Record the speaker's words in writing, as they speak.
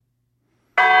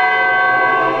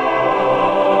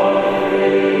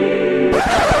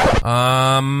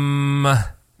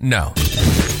No.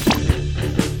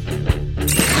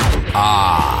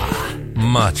 Ah,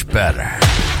 much better.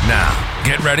 Now,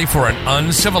 get ready for an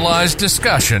uncivilized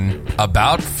discussion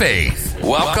about faith.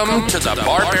 Welcome to the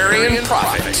Barbarian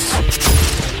Prophet.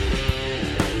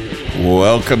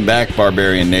 Welcome back,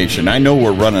 Barbarian Nation. I know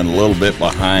we're running a little bit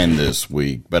behind this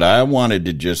week, but I wanted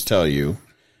to just tell you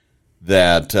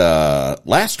that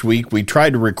last week we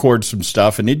tried to record some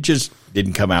stuff, and it just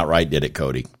didn't come out right, did it,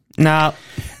 Cody? No.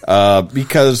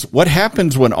 Because what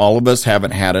happens when all of us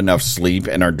haven't had enough sleep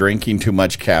and are drinking too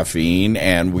much caffeine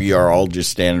and we are all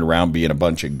just standing around being a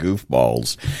bunch of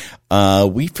goofballs,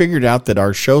 we figured out that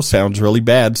our show sounds really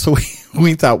bad, so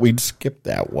we thought we'd skip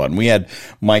that one. We had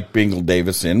Mike Bingle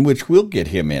Davis in, which we'll get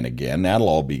him in again. That'll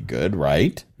all be good,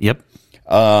 right? Yep.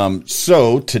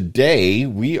 So today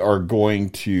we are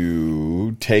going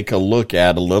to take a look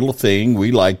at a little thing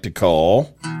we like to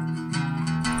call...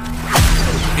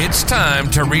 It's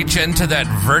time to reach into that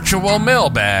virtual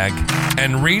mailbag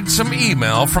and read some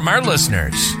email from our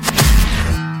listeners.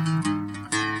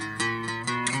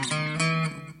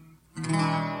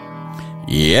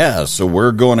 Yeah, so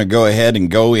we're going to go ahead and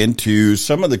go into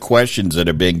some of the questions that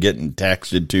have been getting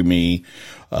texted to me,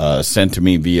 sent to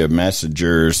me via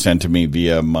Messenger, sent to me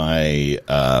via my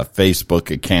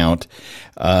Facebook account.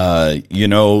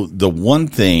 The one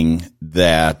thing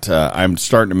that I'm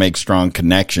starting to make strong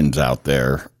connections out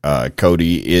there,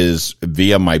 Cody, is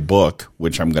via my book,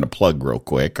 which I'm going to plug real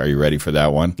quick. Are you ready for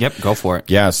that one? Yep, go for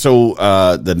it. Yeah, so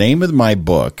the name of my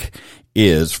book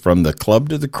is From the Club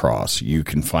to the Cross. You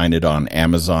can find it on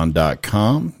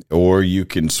Amazon.com, or you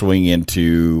can swing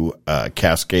into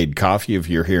Cascade Coffee if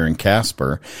you're here in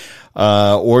Casper.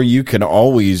 Or you can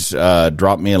always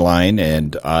drop me a line,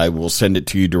 and I will send it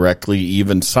to you directly,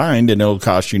 even signed, and it'll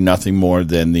cost you nothing more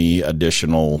than the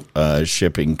additional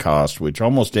shipping cost, which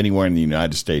almost anywhere in the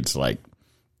United States is like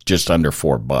just under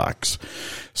 $4.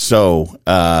 So,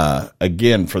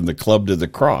 again, From the Club to the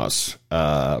Cross,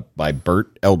 by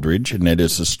Bert Eldridge, and it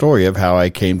is the story of how I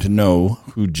came to know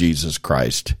who Jesus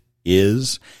Christ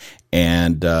is,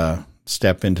 and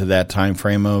step into that time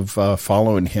frame of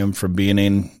following him from being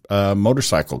in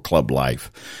motorcycle club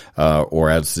life, or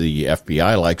as the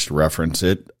FBI likes to reference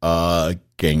it,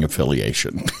 gang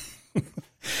affiliation.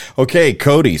 Okay,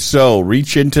 Cody, so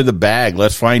reach into the bag.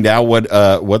 Let's find out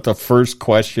what the first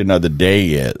question of the day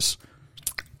is.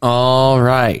 All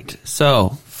right.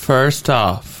 So, first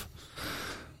off,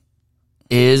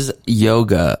 is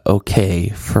yoga okay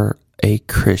for a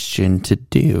Christian to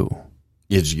do?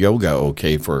 Is yoga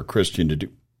okay for a Christian to do?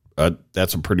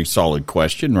 That's a pretty solid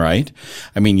question, right?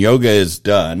 I mean, yoga is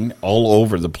done all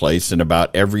over the place in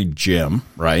about every gym,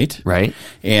 right? Right.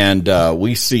 And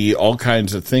we see all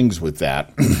kinds of things with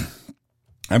that.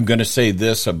 I'm going to say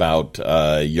this about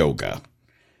yoga.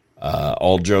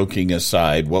 All joking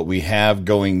aside, what we have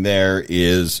going there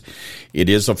is it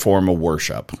is a form of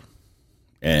worship,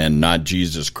 and not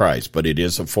Jesus Christ, but it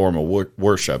is a form of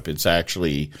worship. It's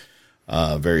actually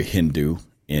very Hindu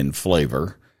in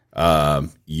flavor.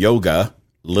 Yoga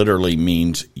literally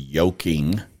means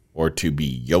yoking, or to be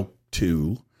yoked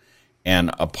to, and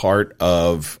a part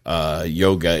of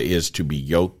yoga is to be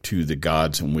yoked to the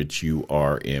gods in which you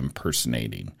are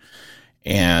impersonating.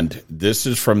 And this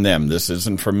is from them. This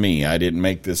isn't from me. I didn't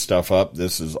make this stuff up.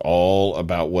 This is all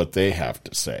about what they have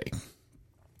to say.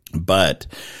 But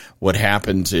what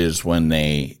happens is when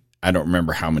I don't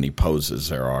remember how many poses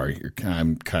there are.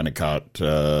 I'm kind of caught.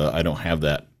 I don't have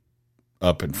that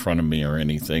up in front of me or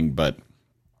anything, but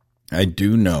I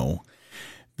do know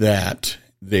that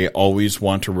they always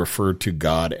want to refer to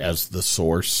God as the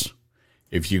source.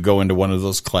 If you go into one of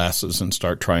those classes and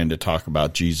start trying to talk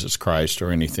about Jesus Christ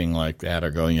or anything like that, or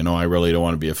go, I really don't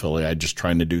want to be affiliated, I'm just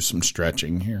trying to do some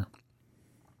stretching here,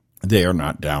 they are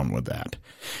not down with that.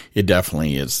 It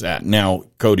definitely is that. Now,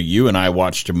 Cody, you and I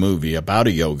watched a movie about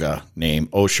a yoga named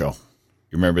Osho.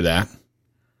 You remember that?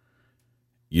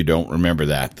 You don't remember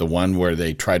that? The one where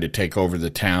they tried to take over the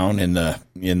town in the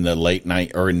late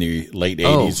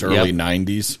 80s, early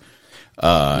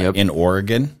 90s, in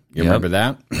Oregon. You remember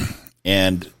that?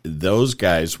 And those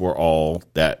guys were all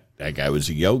that guy was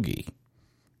a yogi,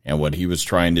 and what he was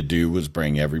trying to do was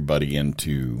bring everybody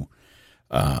into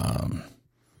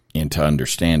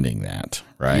understanding that,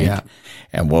 right? Yeah.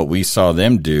 And what we saw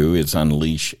them do is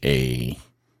unleash a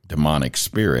demonic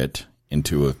spirit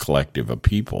into a collective of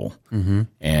people. Mm-hmm.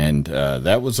 And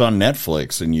that was on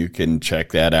Netflix, and you can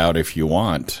check that out if you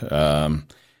want.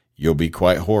 You'll be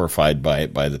quite horrified by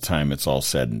it by the time it's all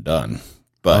said and done.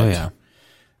 But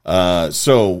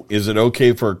So is it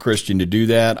okay for a Christian to do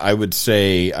that? I would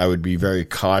say I would be very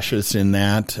cautious in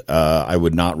that. I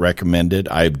would not recommend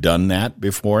it. I've done that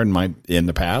before in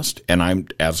the past, and I'm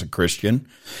as a Christian.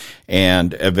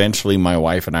 And eventually my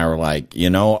wife and I were like,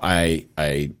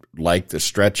 I like the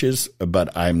stretches,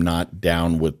 but I'm not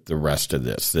down with the rest of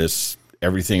this.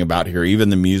 Everything about here, even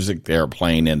the music they're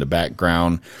playing in the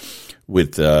background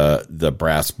with the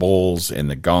brass bowls and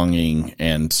the gonging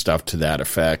and stuff to that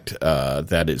effect,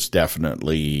 that is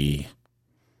definitely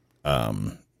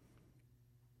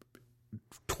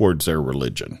towards their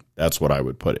religion. That's what I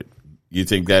would put it. You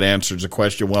think that answers the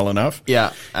question well enough?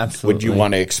 Yeah, absolutely. Would you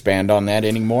want to expand on that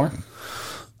anymore?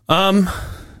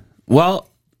 Well,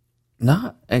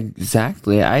 not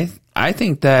exactly. I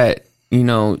think that,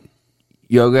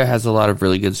 yoga has a lot of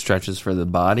really good stretches for the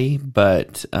body,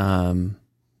 but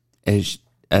as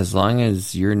long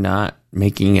as you're not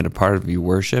making it a part of your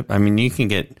worship, I mean, you can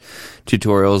get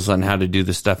tutorials on how to do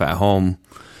the stuff at home,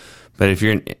 but if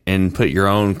you're and put your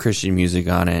own Christian music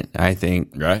on it, I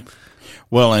think. Right.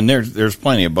 Well, and there's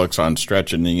plenty of books on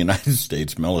stretching. The United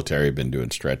States military have been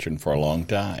doing stretching for a long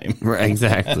time. Right,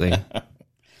 exactly.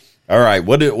 All right.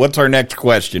 What's our next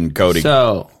question, Cody?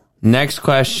 So, next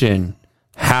question.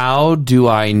 How do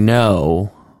I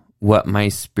know what my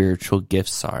spiritual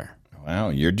gifts are? Wow,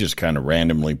 you're just kind of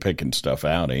randomly picking stuff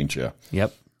out, ain't you?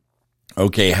 Yep.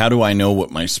 Okay, how do I know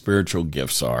what my spiritual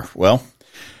gifts are? Well,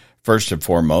 first and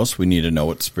foremost, we need to know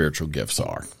what spiritual gifts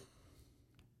are.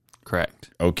 Correct.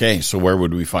 Okay, so where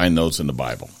would we find those in the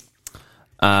Bible?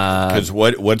 Because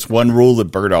what's one rule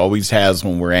that Bert always has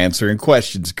when we're answering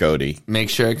questions, Cody? Make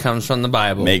sure it comes from the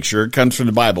Bible. Make sure it comes from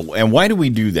the Bible. And why do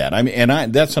we do that? I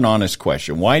mean, that's an honest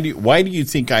question. Why do you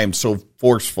think I am so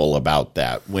forceful about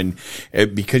that?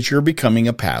 Because you're becoming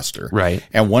a pastor, right?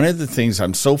 And one of the things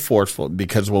I'm so forceful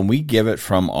because when we give it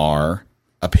from our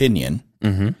opinion,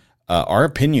 our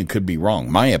opinion could be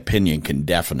wrong. My opinion can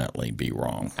definitely be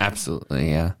wrong.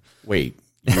 Absolutely, yeah. Wait,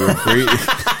 you agree?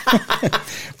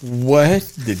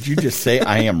 What did you just say?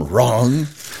 I am wrong.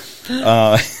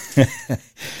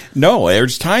 No,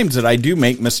 there's times that I do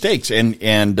make mistakes, and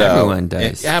everyone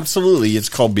does. Absolutely, it's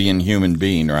called being a human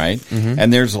being, right? Mm-hmm.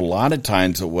 And there's a lot of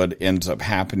times that what ends up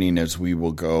happening is we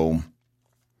will go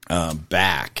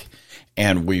back,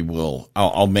 and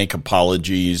I'll make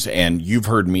apologies, and you've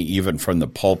heard me even from the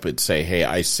pulpit say, "Hey,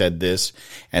 I said this,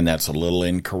 and that's a little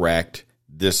incorrect.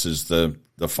 This is the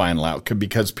final outcome,"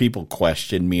 because people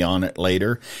questioned me on it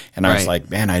later. And I was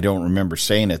like, man, I don't remember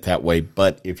saying it that way.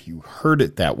 But if you heard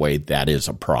it that way, that is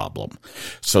a problem.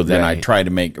 So then I try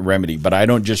to make a remedy. But I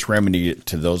don't just remedy it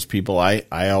to those people. I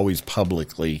always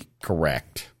publicly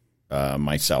correct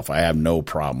myself. I have no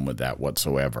problem with that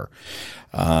whatsoever.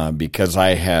 Because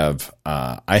I have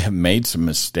made some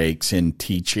mistakes in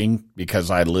teaching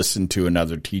because I listened to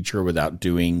another teacher without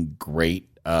doing great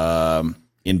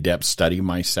in-depth study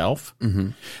myself,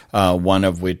 one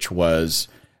of which was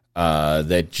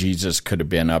that Jesus could have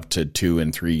been up to 2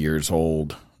 and 3 years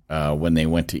old when they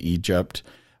went to Egypt,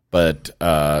 but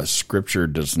Scripture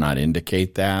does not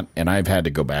indicate that, and I've had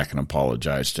to go back and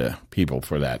apologize to people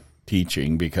for that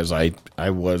teaching because I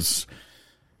was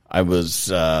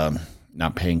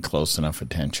not paying close enough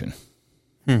attention.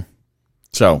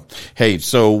 So, hey,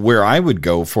 where I would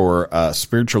go for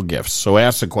spiritual gifts. So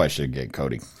ask the question again,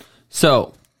 Cody.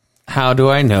 So, how do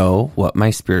I know what my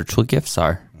spiritual gifts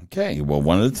are? Okay, well,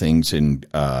 one of the things in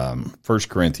 1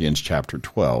 Corinthians chapter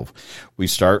 12, we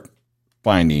start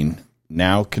finding,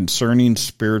 now concerning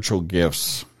spiritual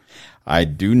gifts, I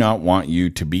do not want you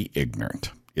to be ignorant,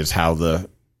 is how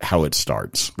it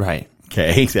starts. Right.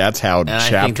 Okay, that's how chapter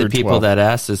 12. I think the people that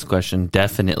ask this question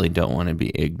definitely don't want to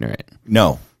be ignorant.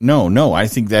 No. I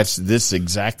think this is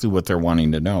exactly what they're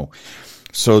wanting to know.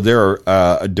 So there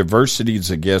are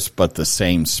diversities of gifts, but the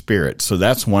same Spirit. So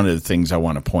that's one of the things I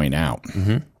want to point out,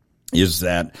 is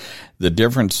that the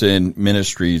difference in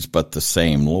ministries, but the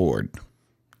same Lord.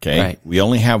 Okay? Right. We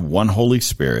only have one Holy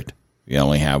Spirit. We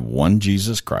only have one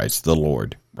Jesus Christ, the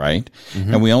Lord, right?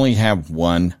 And we only have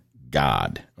one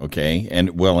God, okay? And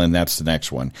that's the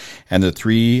next one. And the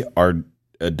three are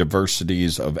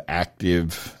diversities of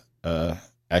active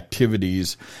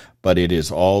activities, but it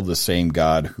is all the same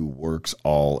God who works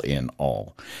all in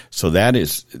all. So that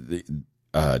is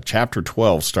chapter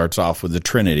 12 starts off with the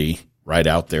Trinity right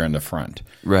out there in the front.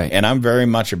 Right. And I'm very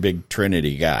much a big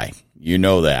Trinity guy. You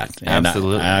know that. And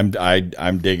absolutely.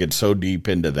 I'm digging so deep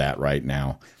into that right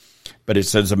now. But it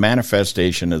says a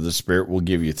manifestation of the Spirit will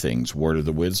give you things: word of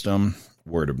the wisdom,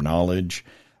 word of knowledge,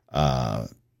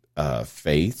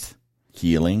 faith,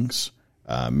 healings,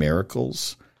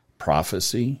 miracles,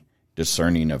 prophecy,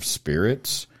 discerning of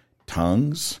spirits,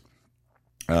 tongues.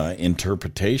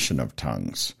 interpretation of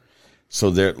tongues. So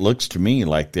there, it looks to me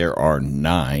like there are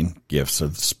 9 gifts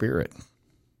of the Spirit.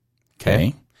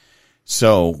 Okay.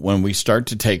 So when we start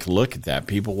to take a look at that,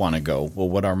 people want to go, well,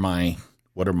 what are my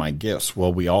gifts?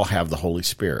 Well, we all have the Holy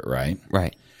Spirit, right?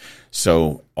 Right.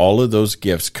 So all of those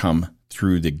gifts come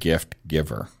through the gift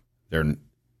giver.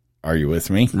 Are you with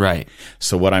me? Right.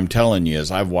 So what I'm telling you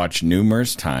is I've watched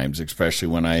numerous times, especially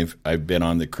when I've been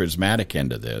on the charismatic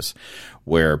end of this,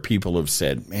 where people have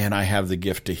said, man, I have the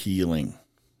gift of healing.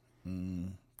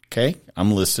 Okay,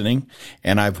 I'm listening,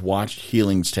 and I've watched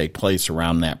healings take place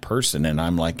around that person, and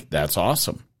I'm like, that's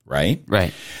awesome, right?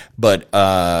 Right. But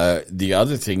the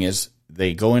other thing is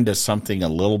they go into something a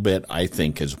little bit I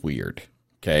think is weird,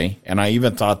 okay? And I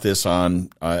even thought this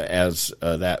on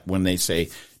that when they say,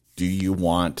 do you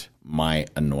want my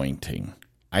anointing?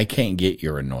 I can't get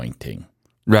your anointing.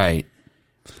 Right.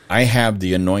 I have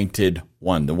the anointed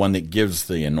one, the one that gives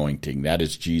the anointing. That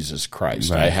is Jesus Christ.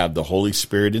 Right. I have the Holy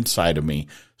Spirit inside of me,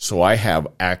 so I have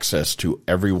access to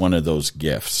every one of those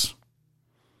gifts.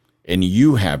 And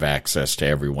you have access to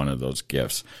every one of those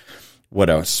gifts. What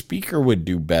a speaker would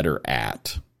do better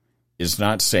at is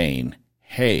not saying,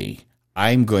 hey,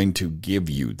 I'm going to give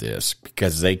you this,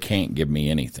 because they can't give me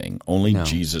anything. Only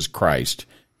Jesus Christ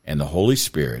and the Holy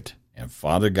Spirit and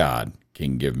Father God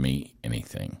can give me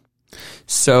anything.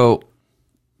 So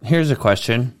here's a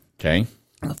question. Okay.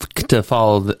 To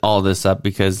follow all this up,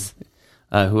 because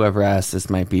whoever asked this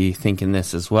might be thinking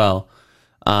this as well.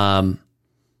 Are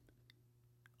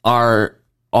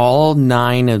all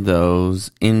 9 of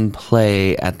those in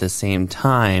play at the same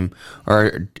time,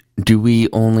 or do we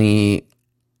only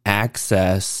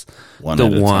access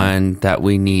the one that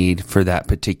we need for that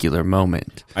particular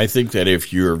moment? I think that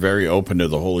if you're very open to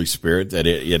the Holy Spirit, that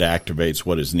it activates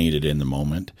what is needed in the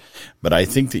moment. But I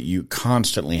think that you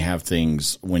constantly have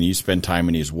things, when you spend time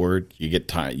in His Word, you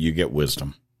get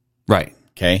wisdom. Right.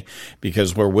 Okay?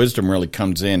 Because where wisdom really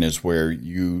comes in is where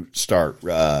you start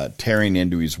tearing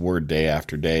into His Word day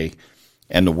after day,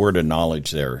 and the word of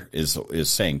knowledge there is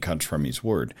saying comes from His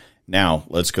Word. Now,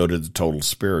 let's go to the total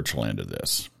spiritual end of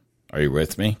this. Are you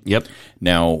with me? Yep.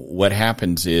 Now, what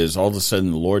happens is all of a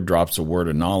sudden the Lord drops a word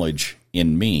of knowledge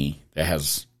in me that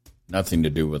has nothing to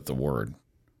do with the word,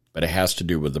 but it has to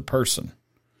do with the person.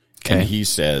 Okay. And He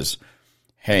says,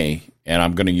 hey, and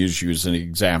I'm going to use you as an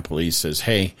example. He says,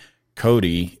 hey,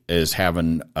 Cody is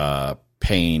having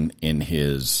pain in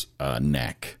his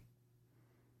neck.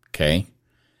 Okay.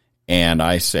 And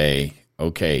I say,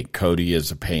 okay, Cody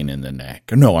is a pain in the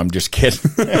neck. No, I'm just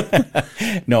kidding.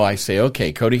 No, I say,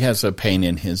 okay, Cody has a pain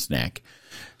in his neck.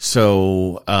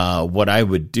 So what I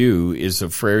would do is the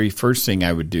very first thing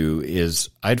I would do is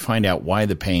I'd find out why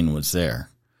the pain was there.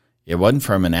 It wasn't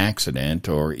from an accident,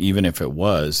 or even if it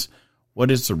was,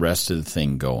 what is the rest of the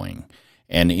thing going?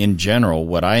 And in general,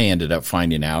 what I ended up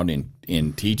finding out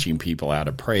in teaching people how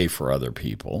to pray for other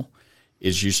people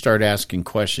is you start asking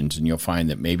questions, and you'll find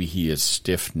that maybe he is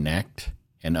stiff-necked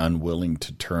and unwilling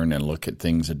to turn and look at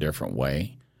things a different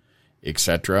way,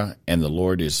 etc. And the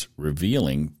Lord is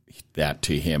revealing that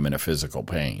to him in a physical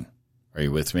pain. Are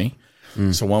you with me?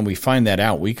 So when we find that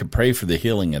out, we could pray for the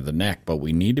healing of the neck, but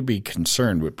we need to be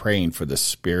concerned with praying for the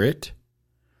spirit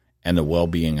and the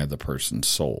well-being of the person's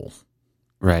soul.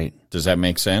 Right. Does that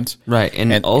make sense? Right.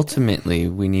 And ultimately,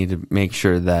 we need to make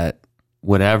sure that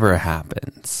whatever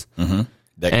happens,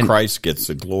 that Christ gets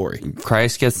the glory.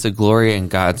 Christ gets the glory and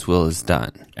God's will is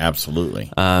done.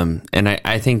 Absolutely. And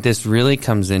I think this really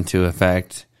comes into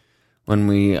effect when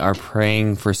we are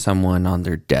praying for someone on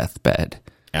their deathbed.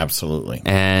 Absolutely.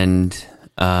 And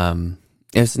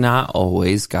it's not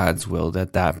always God's will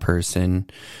that that person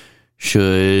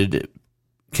should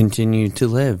continue to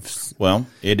live. Well,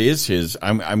 it is his.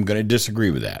 I'm going to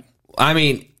disagree with that. I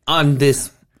mean, on this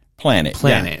planet.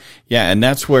 Yeah, and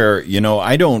that's where,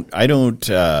 I don't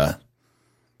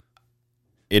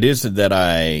it isn't that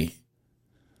I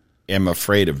am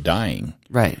afraid of dying.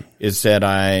 Right. It's that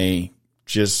I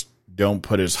just don't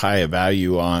put as high a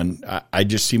value on, I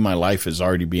just see my life as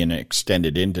already being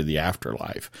extended into the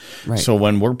afterlife. Right. So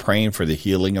when we're praying for the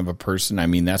healing of a person, I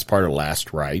mean, that's part of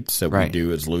last rites that we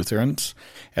do as Lutherans,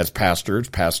 as pastors,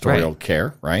 pastoral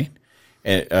care, right?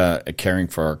 Caring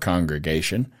for our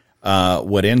congregation.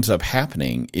 What ends up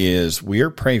happening is we are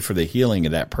praying for the healing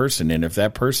of that person, and if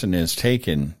that person is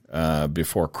taken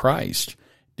before Christ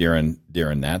during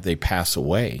that, they pass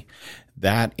away.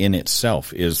 That in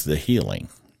itself is the healing.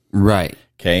 Right.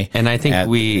 Okay. And I think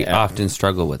we often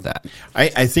struggle with that.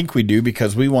 I think we do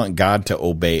because we want God to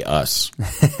obey us.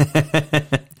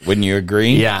 Wouldn't you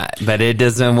agree? Yeah, but it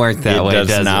doesn't work that way, does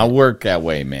it? It does not work that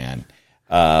way, man.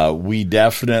 We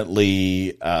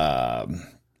definitely,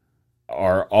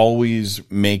 are always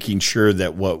making sure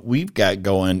that what we've got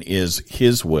going is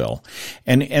His will.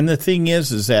 And the thing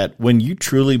is that when you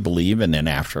truly believe in an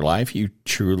afterlife, you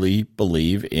truly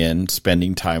believe in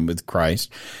spending time with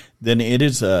Christ, then it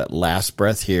is a last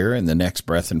breath here and the next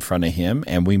breath in front of Him,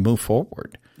 and we move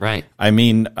forward. Right. I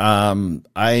mean,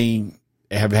 I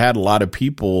have had a lot of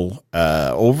people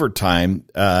over time,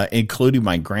 including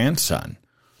my grandson,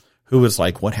 who was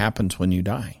like, "What happens when you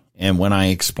die?" And when I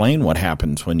explain what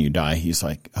happens when you die, he's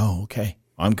like, "Oh, okay,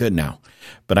 I'm good now."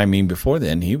 But I mean, before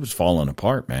then, he was falling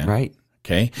apart, man. Right.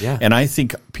 Okay. Yeah. And I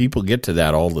think people get to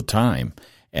that all the time,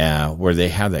 where they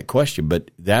have that question.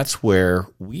 But that's where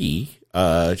we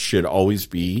should always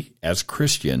be as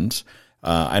Christians.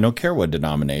 I don't care what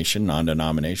denomination,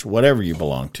 non-denomination, whatever you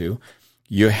belong to.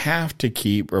 You have to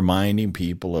keep reminding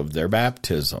people of their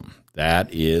baptism.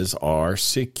 That is our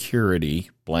security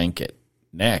blanket.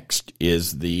 Next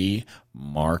is the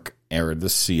mark or the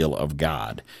seal of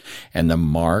God. And the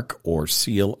mark or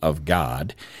seal of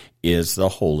God is the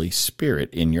Holy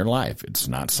Spirit in your life. It's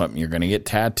not something you're going to get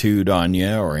tattooed on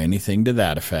you or anything to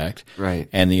that effect. Right.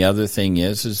 And the other thing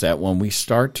is that when we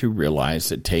start to realize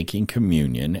that taking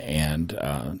communion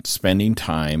and spending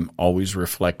time always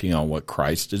reflecting on what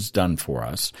Christ has done for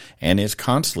us and is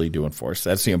constantly doing for us,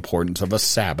 that's the importance of a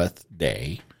Sabbath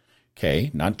day.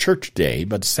 Okay, not church day,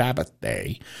 but Sabbath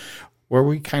day, where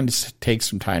we kind of take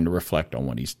some time to reflect on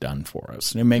what He's done for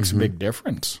us. And it makes a big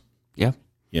difference. Yeah.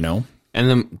 You know?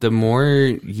 And the more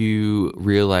you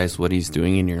realize what He's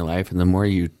doing in your life, and the more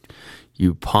you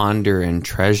ponder and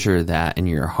treasure that in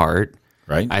your heart,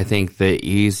 right? I think the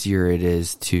easier it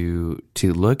is to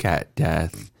look at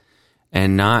death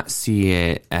and not see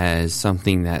it as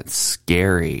something that's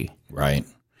scary. Right.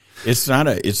 It's not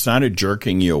a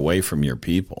jerking you away from your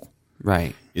people.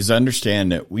 Right. Is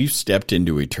understand that we've stepped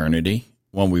into eternity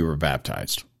when we were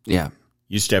baptized. Yeah.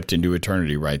 You stepped into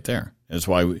eternity right there. That's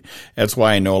why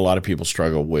I know a lot of people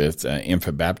struggle with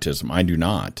infant baptism. I do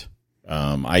not.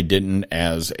 I didn't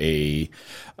as a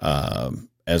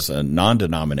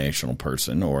non-denominational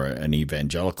person or an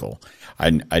evangelical.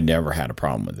 I never had a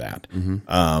problem with that.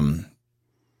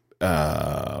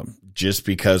 Just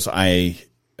because I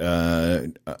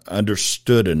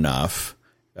understood enough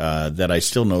that I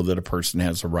still know that a person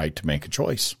has a right to make a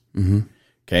choice.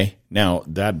 Okay. Now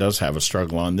that does have a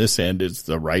struggle on this end. It's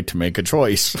the right to make a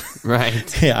choice.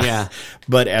 Right. Yeah.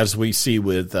 But as we see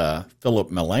with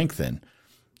Philip Melanchthon,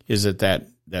 is that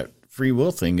free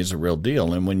will thing is a real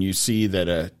deal. And when you see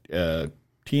that a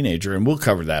teenager, and we'll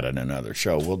cover that in another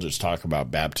show, we'll just talk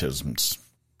about baptisms,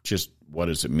 just what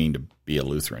does it mean to be a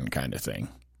Lutheran kind of thing.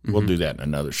 We'll do that in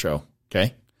another show.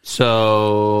 Okay.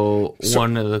 So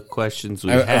one of the questions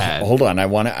we had. Hold on, I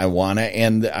want to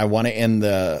end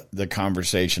the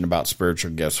conversation about spiritual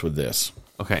gifts with this.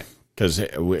 Okay. Because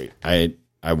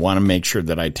I want to make sure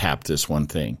that I tap this one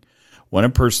thing. When a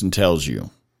person tells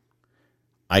you,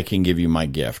 "I can give you my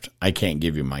gift," I can't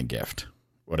give you my gift.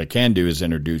 What I can do is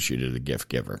introduce you to the gift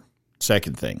giver.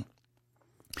 Second thing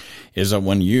is that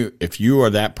if you are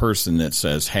that person that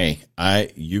says, "Hey,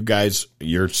 you guys,"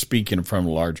 you're speaking in front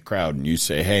of a large crowd and you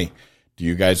say, "Hey, do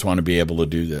you guys want to be able to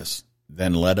do this?"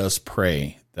 Then let us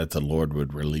pray that the Lord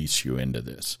would release you into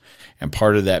this. And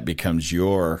part of that becomes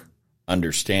your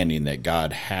understanding that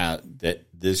God that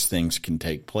these things can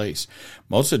take place.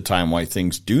 Most of the time why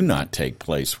things do not take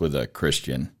place with a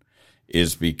Christian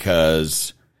is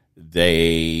because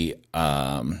they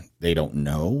don't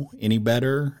know any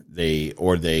better.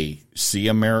 They see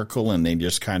a miracle and they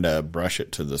just kind of brush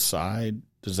it to the side.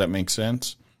 Does that make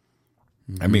sense?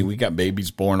 I mean, we got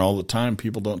babies born all the time.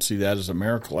 People don't see that as a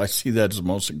miracle. I see that as the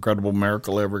most incredible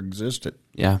miracle ever existed.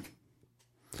 Yeah.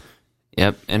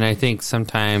 Yep. And I think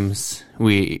sometimes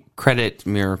we credit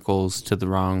miracles to the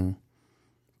wrong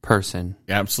person.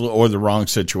 Absolutely. Or the wrong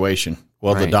situation.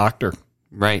 Well, Right. The doctor.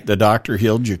 Right. The doctor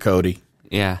healed you, Cody.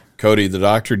 Yeah. Cody, the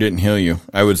doctor didn't heal you.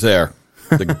 I was there.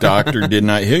 The doctor did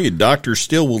not heal you. Doctor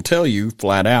still will tell you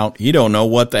flat out, he don't know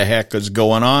what the heck is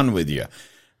going on with you.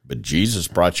 But Jesus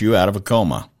brought you out of a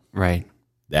coma. Right.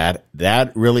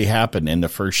 That really happened, and the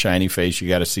first shiny face you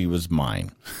got to see was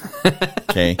mine.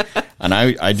 Okay, and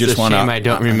I just want to. I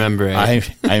don't remember it.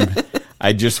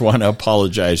 I just want to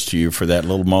apologize to you for that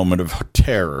little moment of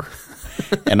terror.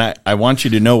 And I want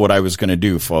you to know what I was going to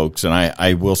do, folks. And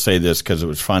I will say this because it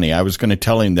was funny. I was going to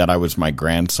tell him that I was my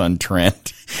grandson,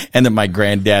 Trent, and that my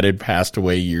granddad had passed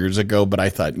away years ago. But I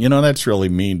thought, that's really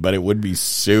mean, but it would be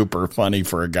super funny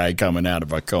for a guy coming out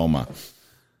of a coma.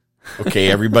 Okay,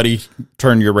 everybody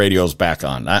turn your radios back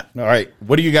on. All right.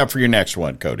 What do you got for your next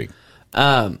one, Cody?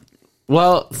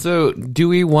 Well, so do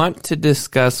we want to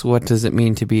discuss what does it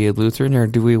mean to be a Lutheran, or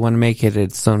do we want to make it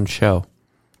its own show?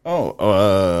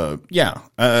 Yeah.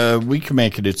 We can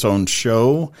make it its own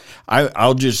show.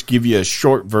 I'll just give you a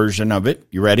short version of it.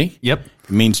 You ready? Yep.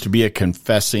 It means to be a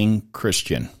confessing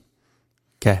Christian.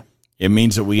 Okay. It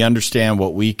means that we understand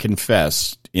what we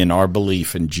confess in our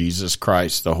belief in Jesus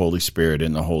Christ, the Holy Spirit,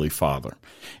 and the Holy Father.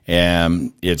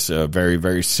 And it's a very,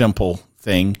 very simple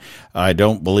thing. I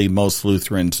don't believe most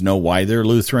Lutherans know why they're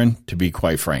Lutheran, to be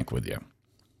quite frank with you.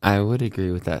 I would agree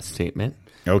with that statement.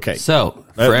 Okay. So,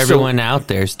 for everyone out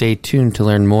there, stay tuned to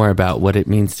learn more about what it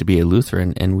means to be a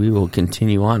Lutheran, and we will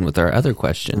continue on with our other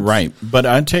questions. Right. But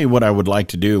I'll tell you what I would like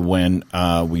to do when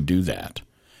we do that.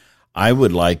 I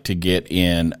would like to get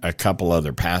in a couple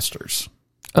other pastors.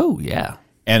 Oh, yeah.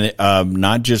 And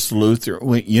not just Luther.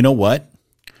 You know what?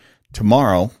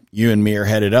 Tomorrow, you and me are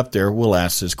headed up there. We'll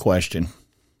ask this question.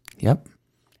 Yep.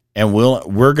 And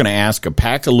we're going to ask a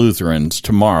pack of Lutherans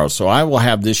tomorrow. So I will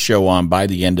have this show on by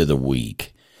the end of the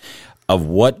week of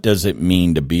what does it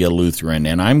mean to be a Lutheran.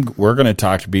 And we're going to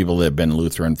talk to people that have been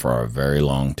Lutheran for a very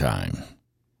long time.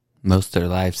 Most of their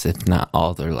lives, if not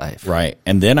all their life. Right.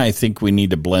 And then I think we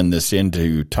need to blend this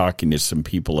into talking to some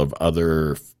people of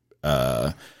other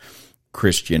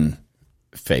Christian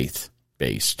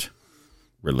faith-based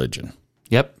religion.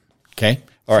 Yep. Okay.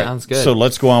 All right. Sounds good. So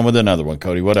let's go on with another one,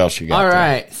 Cody. What else you got? All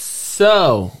right.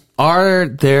 So, are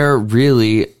there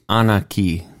really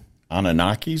Anunnakis?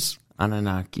 Anunnakis?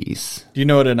 Anunnakis. Do you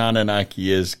know what an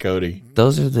Anunnaki is, Cody?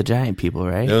 Those are the giant people,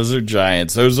 right? Those are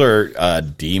giants. Those are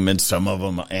demons. Some of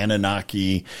them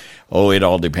Anunnaki. Oh, it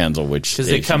all depends on which. Because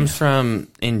it comes from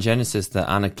in Genesis the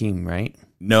Anakim, right?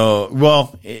 No.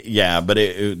 Well, yeah, but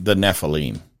the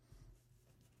Nephilim.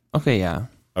 Okay. Yeah.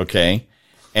 Okay.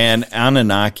 And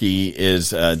Anunnaki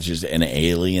is just an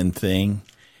alien thing.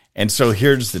 And so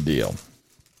here's the deal.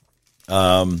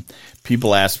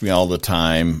 People ask me all the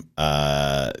time,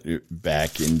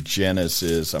 back in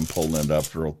Genesis, I'm pulling it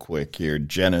up real quick here.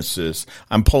 Genesis,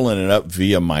 I'm pulling it up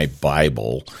via my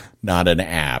Bible, not an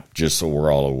app, just so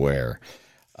we're all aware.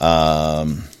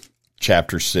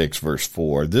 Chapter 6, verse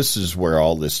 4. This is where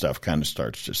all this stuff kind of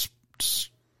starts to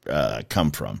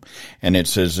come from. And it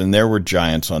says, and there were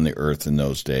giants on the earth in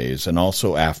those days, and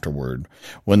also afterward,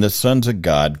 when the sons of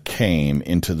God came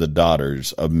into the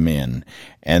daughters of men,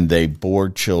 and they bore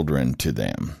children to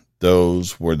them.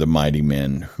 Those were the mighty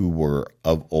men who were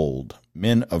of old,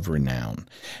 men of renown.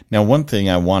 Now, one thing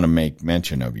I want to make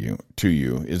mention of to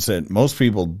you is that most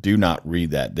people do not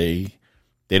read that. They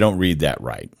don't read that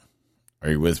right. Are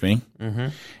you with me? Mm-hmm.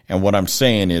 And what I'm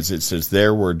saying is it says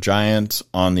there were giants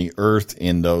on the earth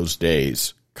in those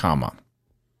days, comma.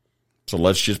 So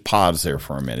let's just pause there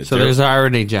for a minute. So there's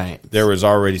already giants. There was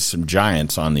already some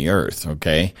giants on the earth,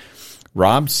 okay?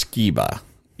 Rob Skiba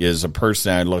is a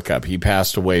person I look up. He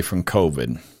passed away from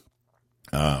COVID.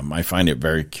 I find it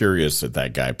very curious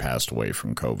that guy passed away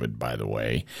from COVID, by the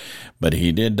way. But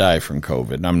he did die from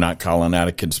COVID. I'm not calling that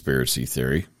a conspiracy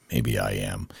theory. Maybe I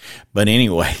am. But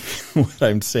anyway, what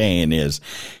I'm saying is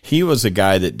he was a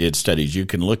guy that did studies. You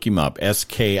can look him up,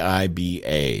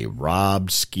 Skiba, Rob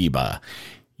Skiba.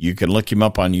 You can look him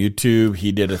up on YouTube.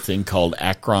 He did a thing called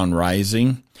Akron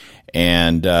Rising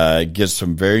and gives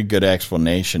some very good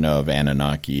explanation of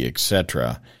Anunnaki,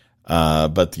 etc.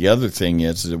 But the other thing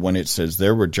is that when it says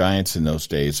there were giants in those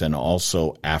days and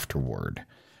also afterward,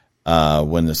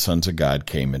 when the sons of God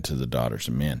came into the daughters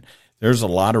of men. There's a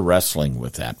lot of wrestling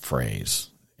with that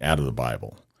phrase out of the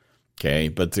Bible, okay?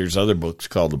 But there's other books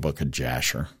called the Book of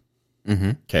Jasher,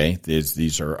 okay?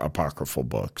 These are apocryphal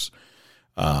books.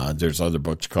 There's other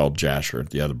books called Jasher,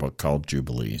 the other book called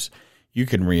Jubilees. You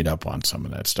can read up on some of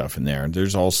that stuff in there.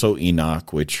 There's also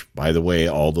Enoch, which, by the way,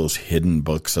 all those hidden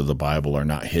books of the Bible are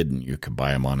not hidden. You can buy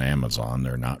them on Amazon.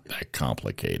 They're not that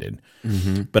complicated.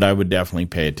 Mm-hmm. But I would definitely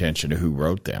pay attention to who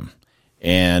wrote them.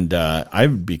 And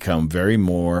I've become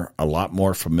a lot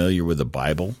more familiar with the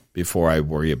Bible before I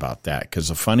worry about that. Because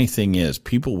the funny thing is,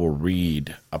 people will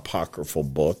read apocryphal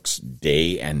books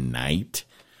day and night,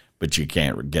 but you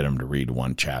can't get them to read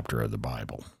one chapter of the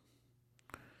Bible.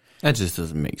 That just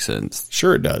doesn't make sense.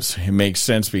 Sure it does. It makes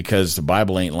sense because the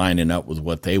Bible ain't lining up with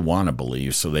what they want to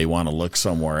believe, so they want to look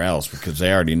somewhere else because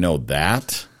they already know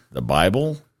that the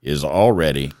Bible is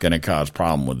already going to cause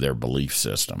problem with their belief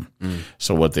system.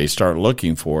 So what they start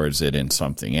looking for is it in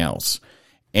something else.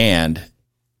 And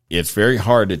it's very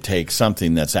hard to take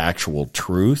something that's actual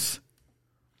truth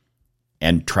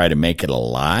and try to make it a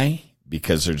lie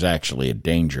because there's actually a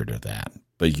danger to that.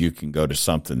 But you can go to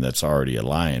something that's already a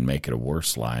lie and make it a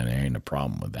worse lie, and there ain't a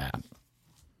problem with that.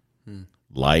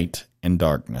 Light and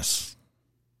darkness.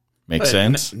 Make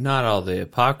sense? Not all the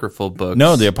apocryphal books.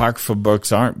 No, the apocryphal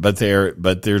books aren't, but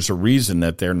there's a reason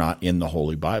that they're not in the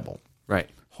Holy Bible. Right.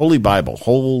 Holy Bible,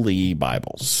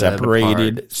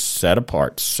 separated, set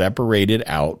apart, separated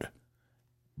out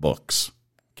books.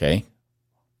 Okay?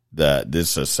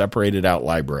 This is a separated out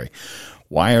library.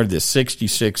 Why are the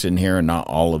 66 in here and not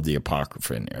all of the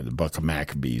Apocrypha in there? The Book of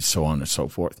Maccabees, so on and so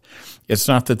forth. It's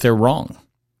not that they're wrong.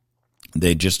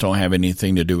 They just don't have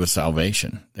anything to do with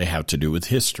salvation. They have to do with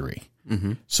history.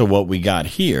 Mm-hmm. So what we got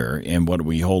here and what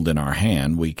we hold in our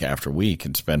hand week after week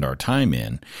and spend our time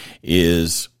in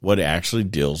is what actually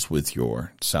deals with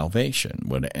your salvation.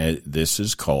 This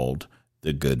is called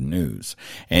the good news.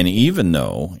 And even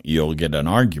though you'll get an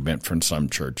argument from some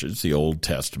churches, the Old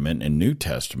Testament and New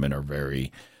Testament are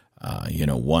very,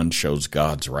 one shows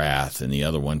God's wrath and the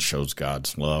other one shows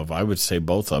God's love. I would say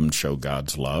both of them show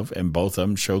God's love and both of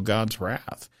them show God's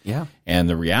wrath. Yeah. And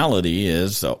the reality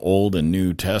is the Old and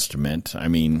New Testament, I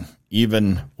mean,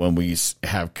 even when we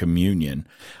have communion,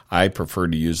 I prefer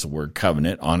to use the word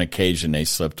covenant. On occasion, they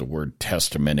slip the word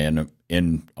testament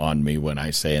in on me when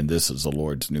I say, and this is the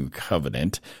Lord's new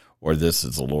covenant, or this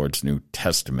is the Lord's new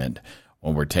testament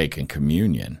when we're taking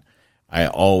communion. I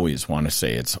always want to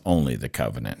say it's only the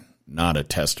covenant, not a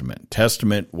testament.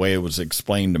 Testament, way it was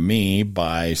explained to me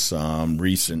by some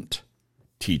recent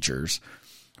teachers,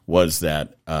 was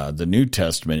that the New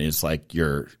Testament is like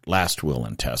your last will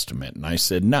and testament. And I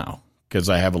said, no, because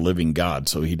I have a living God,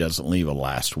 so he doesn't leave a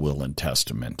last will and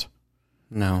testament.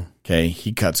 No. Okay,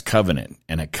 he cuts covenant,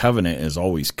 and a covenant is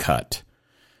always cut.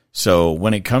 So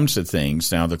when it comes to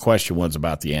things, now the question was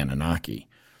about the Anunnaki.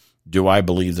 Do I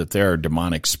believe that there are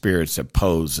demonic spirits that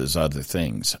pose as other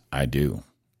things? I do.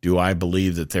 Do I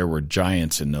believe that there were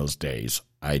giants in those days?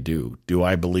 I do. Do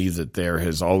I believe that there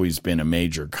has always been a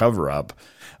major cover-up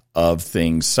of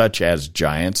things such as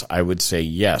giants? I would say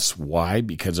yes. Why?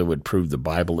 Because it would prove the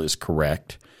Bible is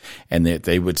correct, and that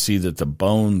they would see that the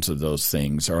bones of those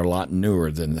things are a lot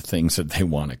newer than the things that they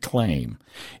want to claim.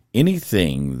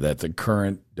 Anything that the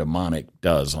current demonic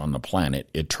does on the planet,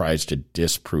 it tries to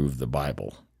disprove the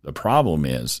Bible. The problem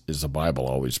is the Bible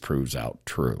always proves out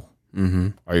true. Mm-hmm.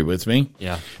 Are you with me?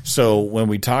 Yeah. So when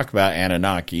we talk about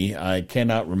Anunnaki, I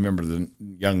cannot remember the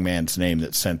young man's name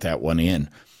that sent that one in,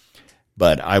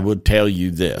 but I would tell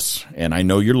you this, and I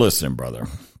know you're listening, brother,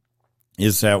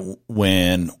 is that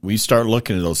when we start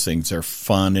looking at those things, they're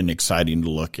fun and exciting to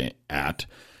look at.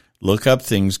 Look up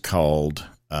things called,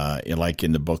 like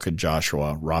in the book of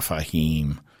Joshua,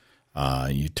 Raphaim.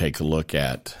 You take a look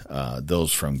at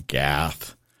those from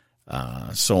Gath,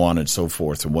 so on and so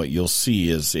forth. And what you'll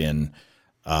see is in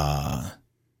the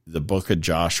book of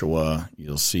Joshua,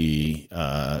 you'll see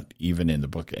even in the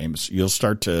book of Amos, you'll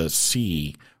start to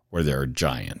see where there are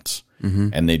giants,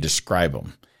 and they describe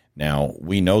them. Now,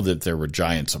 we know that there were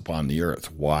giants upon the earth.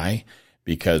 Why?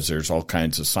 Because there's all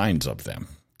kinds of signs of them.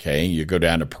 Okay, you go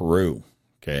down to Peru.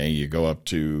 Okay, you go up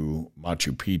to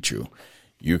Machu Picchu.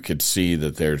 You could see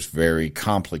that there's very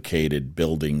complicated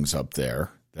buildings up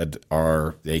there that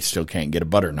they still can't get a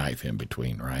butter knife in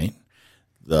between, right?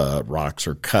 The rocks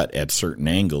are cut at certain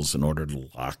angles in order to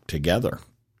lock together.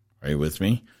 Are you with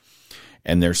me?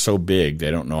 And they're so big,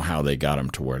 they don't know how they got them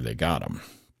to where they got them.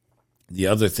 The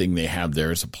other thing they have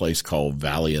there is a place called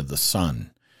Valley of the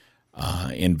Sun.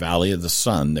 In Valley of the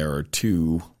Sun, there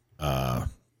are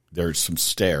there's some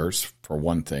stairs, for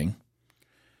one thing,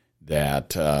 that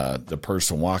the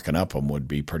person walking up them would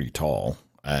be pretty tall.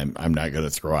 I'm not going to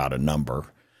throw out a number,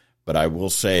 but I will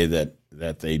say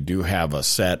that they do have a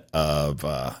set of,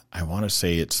 I want to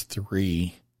say it's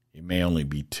 3, it may only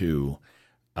be 2,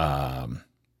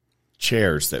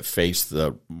 chairs that face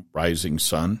the rising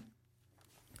sun,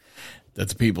 that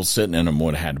the people sitting in them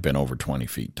would have had to been over 20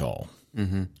 feet tall.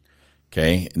 Mm-hmm.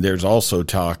 Okay. There's also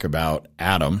talk about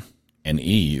Adam and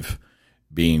Eve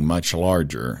being much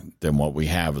larger than what we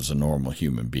have as a normal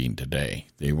human being today.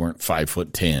 They weren't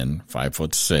 5'10",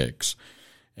 5'6",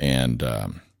 and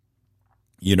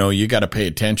you got to pay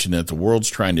attention that the world's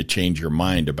trying to change your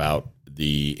mind about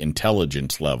the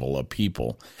intelligence level of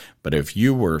people. But if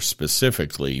you were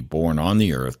specifically born on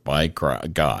the earth by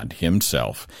God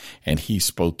himself, and he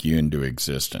spoke you into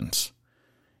existence,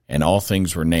 and all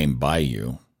things were named by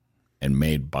you and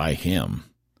made by him,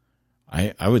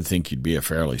 I would think you'd be a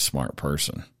fairly smart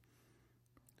person.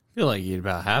 I feel like you'd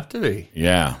about have to be.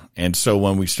 Yeah. And so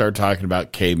when we start talking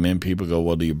about cavemen, people go,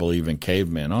 well, do you believe in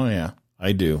cavemen? Oh, yeah,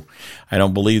 I do. I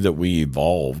don't believe that we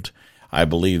evolved. I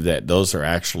believe that those are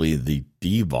actually the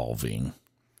devolving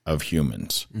of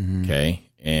humans, okay?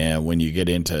 And when you get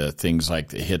into things like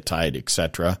the Hittite,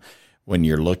 etc., when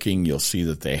you're looking, you'll see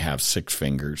that they have 6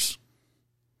 fingers,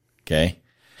 okay?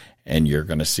 And you're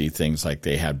going to see things like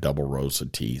they have double rows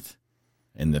of teeth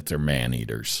and that they're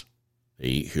man-eaters. They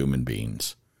eat human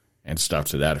beings and stuff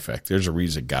to that effect. There's a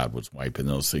reason God was wiping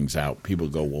those things out. People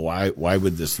go, well, why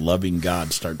would this loving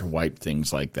God start to wipe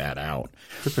things like that out?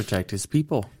 To protect his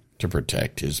people. To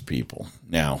protect his people.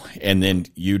 Now, and then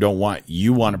you want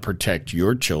to protect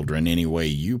your children any way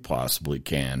you possibly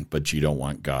can, but you don't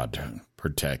want God to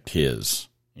protect his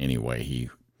any way he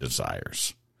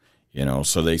desires.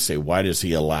 So they say, why does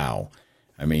he allow?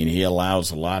 I mean, he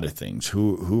allows a lot of things.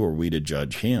 Who are we to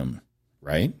judge him,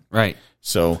 right? Right.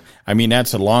 So, I mean,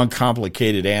 that's a long,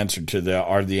 complicated answer to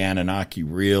are the Anunnaki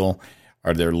real?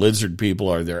 Are there lizard people?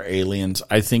 Are there aliens?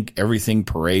 I think everything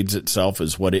parades itself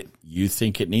as what you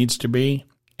think it needs to be,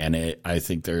 and I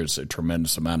think there's a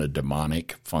tremendous amount of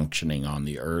demonic functioning on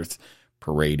the earth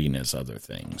parading as other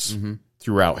things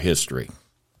throughout history.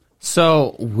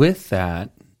 So, with that...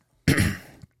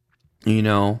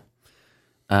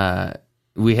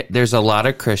 there's a lot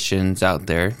of Christians out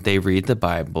there. They read the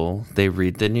Bible. They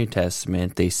read the New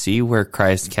Testament. They see where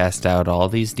Christ cast out all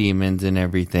these demons and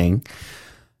everything.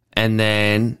 And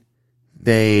then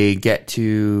they get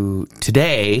to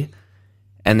today,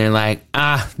 and they're like,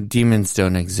 demons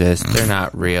don't exist. They're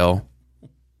not real.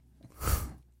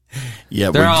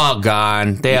 Yeah, they're all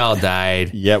gone. They all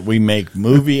died. Yet we make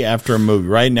movie after movie.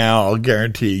 Right now, I'll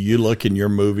guarantee you look in your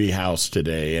movie house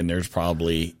today, and there's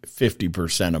probably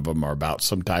 50% of them are about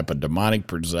some type of demonic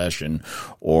possession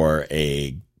or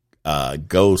a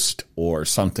ghost or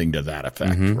something to that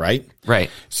effect, right? Right.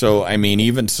 So, I mean,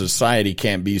 even society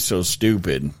can't be so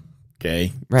stupid,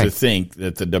 okay, to think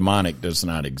that the demonic does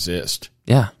not exist.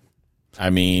 Yeah. I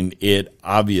mean, it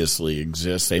obviously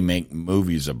exists. They make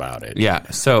movies about it. Yeah.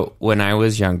 So when I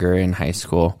was younger in high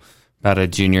school, about a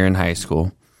junior in high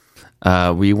school,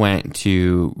 we went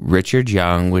to Richard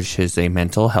Young, which is a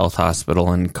mental health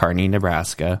hospital in Kearney,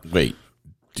 Nebraska. Wait,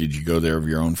 did you go there of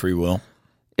your own free will?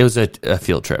 It was a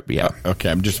field trip, yeah. Okay,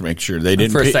 I'm just making sure they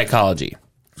didn't for psychology.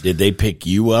 Did they pick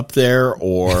you up there,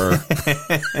 or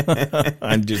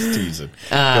I'm just teasing?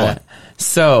 Go on.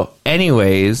 So,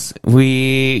 anyways,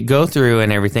 we go through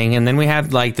and everything, and then we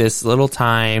have like this little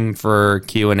time for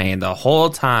Q&A, and the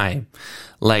whole time,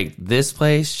 like this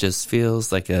place just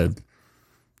feels like a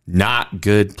not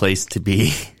good place to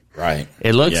be. Right.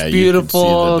 It looks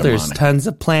beautiful. There's tons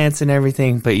of plants and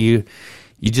everything, but you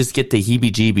just get the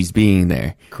heebie-jeebies being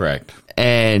there. Correct.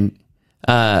 And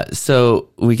so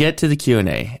we get to the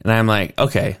Q&A, and I'm like,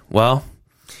 okay, well,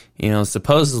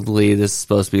 supposedly this is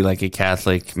supposed to be like a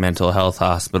Catholic mental health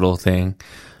hospital thing.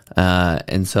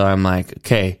 And so I'm like,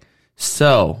 okay,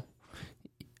 so,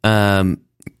 how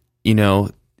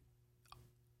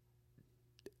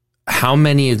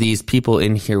many of these people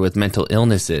in here with mental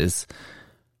illnesses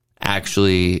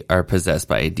actually are possessed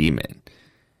by a demon?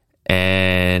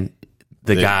 And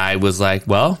the guy was like,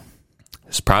 well,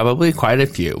 there's probably quite a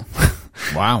few.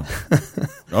 Wow.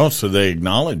 Oh, so they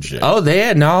acknowledged it. Oh, they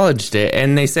acknowledged it.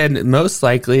 And they said most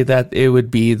likely that it would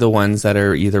be the ones that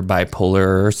are either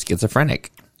bipolar or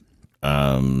schizophrenic.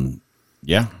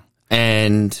 Yeah.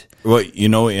 And... Well,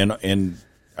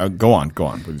 go on.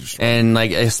 And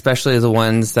like, especially the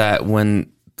ones that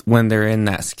when they're in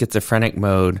that schizophrenic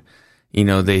mode,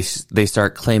 they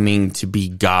start claiming to be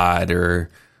God or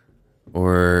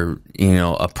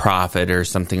a prophet or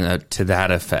something to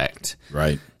that effect.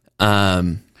 Right.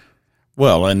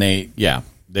 Well, and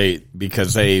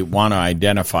because they want to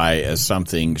identify as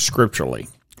something scripturally.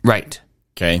 Right.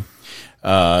 Okay.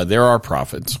 There are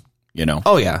prophets,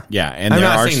 Oh, yeah. Yeah. And I'm there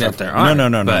not are saying that there aren't.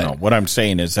 No. What I'm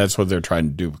saying is that's what they're trying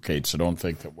to duplicate. So don't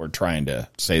think that we're trying to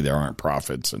say there aren't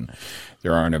prophets and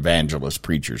there aren't evangelists,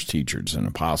 preachers, teachers, and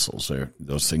apostles.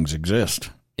 Those things exist.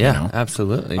 Yeah,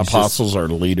 absolutely. Apostles are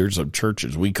leaders of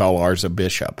churches. We call ours a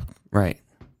bishop. Right.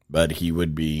 But he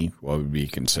would be what would be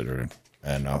considered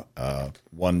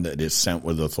one that is sent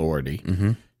with authority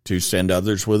to send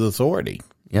others with authority.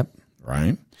 Yep.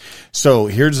 Right? So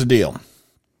here's the deal.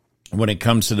 When it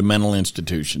comes to the mental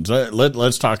institutions,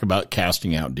 let's talk about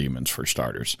casting out demons for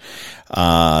starters.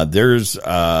 There's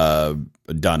done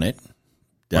it.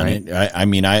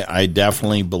 I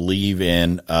definitely believe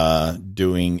in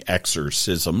doing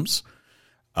exorcisms.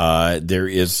 There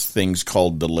is things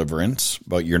called deliverance,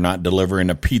 but you're not delivering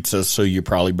a pizza, so you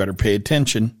probably better pay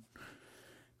attention.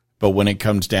 But when it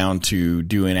comes down to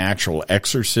doing actual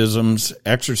exorcisms,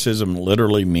 exorcism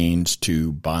literally means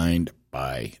to bind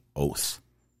by oath.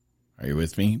 Are you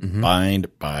with me? Mm-hmm.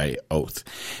 Bind by oath.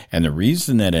 And the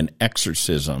reason that an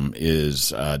exorcism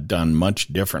is done much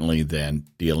differently than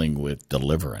dealing with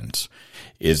deliverance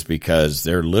is because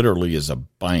there literally is a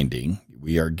binding.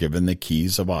 We are given the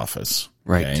keys of office.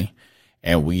 Right. Okay?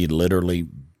 and we literally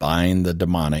bind the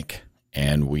demonic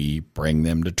and we bring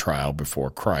them to trial before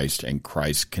Christ, and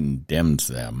Christ condemns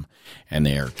them, and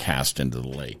they are cast into the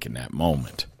lake in that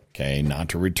moment. Okay, not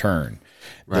to return.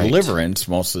 Right. Deliverance,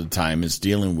 most of the time, is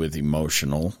dealing with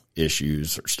emotional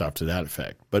issues or stuff to that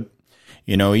effect. But,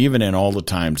 even in all the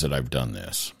times that I've done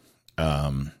this,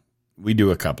 we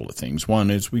do a couple of things. One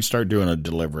is we start doing a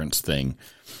deliverance thing.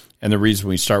 And the reason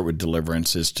we start with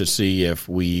deliverance is to see if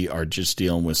we are just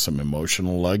dealing with some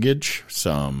emotional luggage,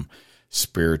 some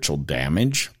spiritual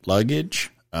damage luggage,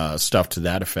 stuff to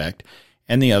that effect.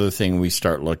 And the other thing we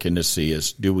start looking to see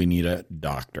is, do we need a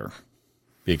doctor?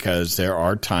 Because there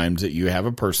are times that you have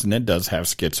a person that does have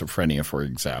schizophrenia, for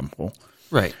example,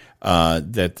 right?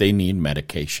 That they need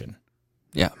medication.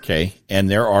 Yeah. Okay. And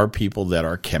there are people that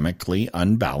are chemically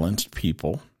unbalanced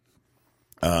people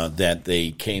that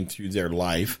they came through their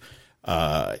life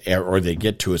or they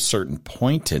get to a certain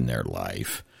point in their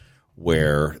life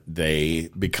where they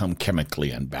become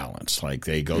chemically unbalanced, like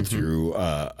they go through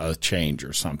a change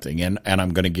or something. And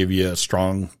I'm going to give you a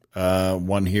strong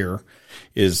one here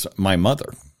is my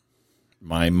mother.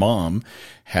 My mom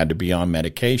had to be on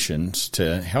medications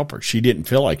to help her. She didn't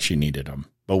feel like she needed them,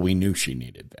 but we knew she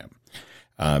needed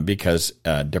them because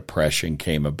depression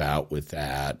came about with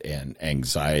that and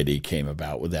anxiety came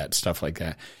about with that, stuff like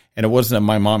that. And it wasn't that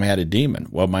my mom had a demon.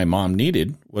 What my mom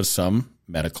needed was some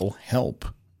medical help.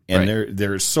 And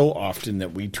there's so often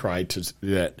that we try to,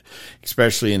 that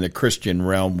especially in the Christian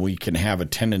realm, we can have a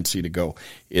tendency to go,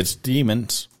 it's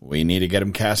demons, we need to get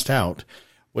them cast out,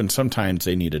 when sometimes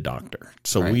they need a doctor.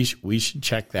 So we should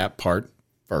check that part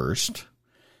first.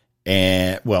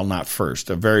 And, well, not first.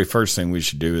 The very first thing we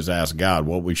should do is ask God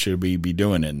what we should be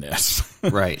doing in this.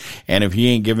 Right. And if he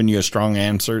ain't giving you a strong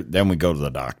answer, then we go to the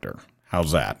doctor.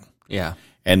 How's that? Yeah.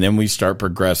 And then we start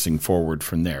progressing forward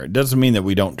from there. It doesn't mean that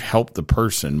we don't help the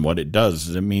person. What it does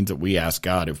is it means that we ask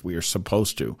God if we are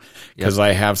supposed to. Because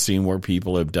I have seen where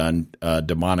people have done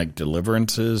demonic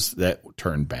deliverances that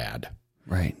turned bad.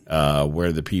 Right.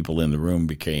 Where the people in the room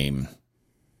became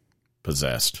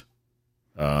possessed.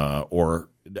 Or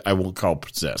I won't call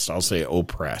possessed. I'll say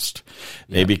oppressed.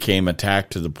 They became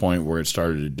attacked to the point where it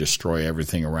started to destroy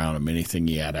everything around them. Anything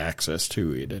he had access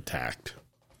to, it attacked.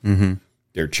 Mm-hmm.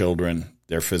 Their children,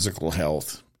 their physical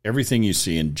health, everything you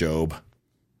see in Job.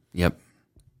 Yep.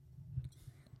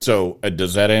 So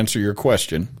does that answer your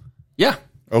question? Yeah.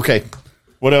 Okay.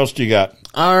 What else do you got?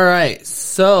 All right.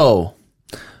 So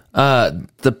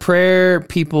the prayer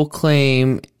people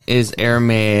claim is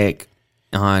Aramaic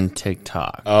on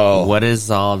TikTok. Oh. What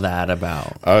is all that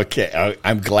about? Okay.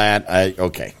 I'm glad.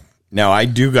 Okay. Now I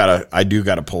do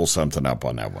gotta pull something up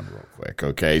on that one real quick.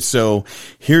 Okay. So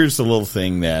here's the little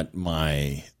thing that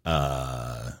my,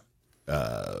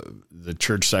 the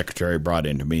church secretary brought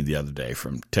into me the other day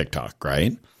from TikTok,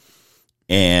 right?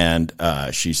 And,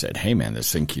 she said, hey man,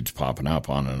 this thing keeps popping up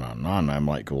on and on and on. And I'm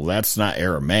like, well, that's not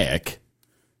Aramaic.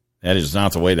 That is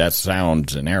not the way that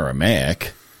sounds in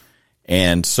Aramaic.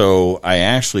 And so I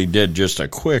actually did just a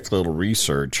quick little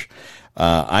research.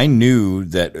 I knew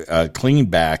that clean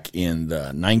back in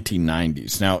the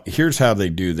 1990s. Now, here's how they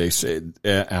do. They say,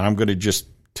 and I'm going to just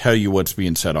tell you what's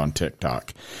being said on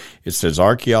TikTok. It says,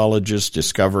 archaeologists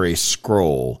discover a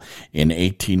scroll in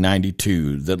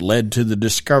 1892 that led to the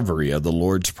discovery of the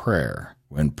Lord's Prayer.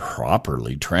 When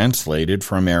properly translated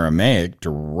from Aramaic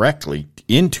directly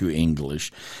into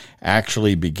English,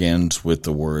 actually begins with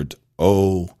the word,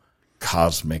 O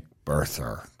cosmic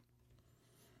birther.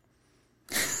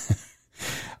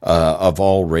 Of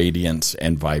all radiance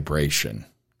and vibration.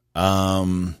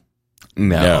 No.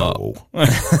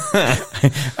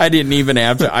 I didn't even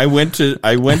have to. I went to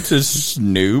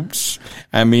Snoops.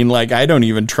 I mean, like, I don't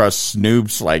even trust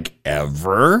Snoops, like,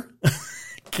 ever.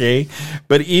 Okay.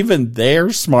 But even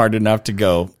they're smart enough to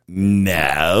go,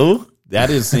 no, that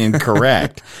is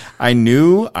incorrect. I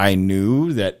knew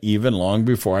that even long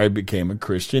before I became a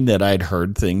Christian that I'd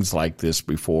heard things like this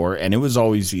before, and it was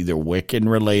always either Wiccan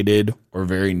related or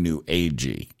very New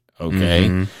Agey. Okay.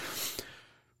 Mm-hmm.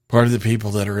 Part of the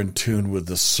people that are in tune with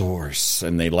the source,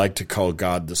 and they like to call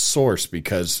God the source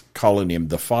because calling him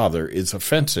the Father is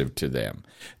offensive to them.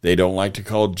 They don't like to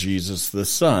call Jesus the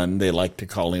Son. They like to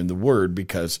call him the Word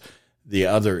because the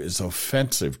other is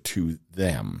offensive to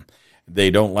them.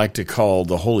 They don't like to call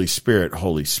the Holy Spirit,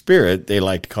 Holy Spirit. They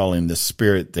like to call him the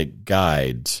Spirit that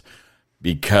guides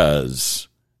because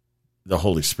the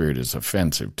Holy Spirit is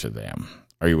offensive to them.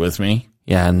 Are you with me?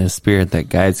 Yeah, and the Spirit that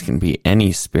guides can be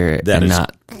any spirit and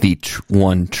not the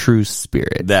one true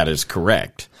Spirit. That is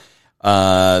correct.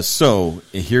 So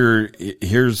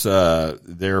here's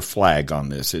their flag on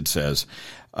this. It says,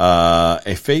 A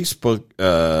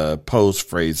Facebook post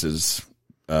phrases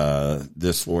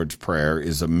this Lord's Prayer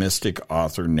is a mystic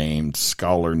author named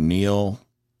Scholar Neil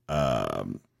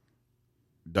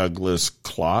Douglas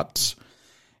Klotz.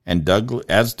 And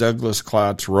as Douglas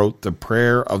Klotz wrote the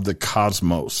Prayer of the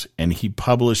Cosmos, and he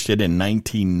published it in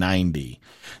 1990.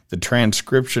 The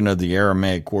transcription of the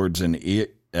Aramaic words in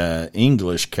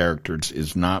English characters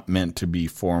is not meant to be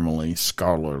formally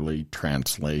scholarly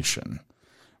translation.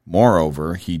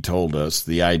 Moreover, he told us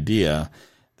the idea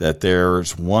that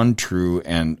there's one true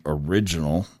and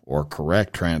original or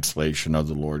correct translation of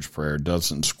the Lord's Prayer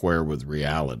doesn't square with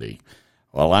reality.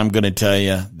 Well, I'm going to tell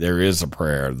you, there is a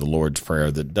prayer, the Lord's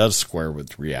Prayer, that does square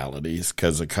with realities,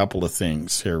 because a couple of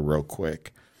things here real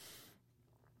quick.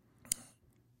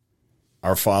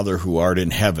 Our Father who art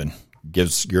in heaven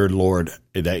gives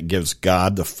that gives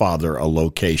God the Father a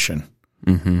location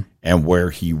and where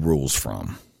he rules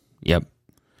from. Yep.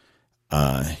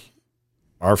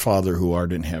 Our Father who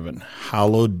art in heaven,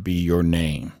 hallowed be your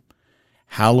name.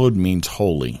 Hallowed means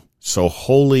holy, so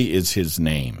holy is his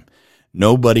name.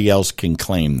 Nobody else can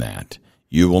claim that.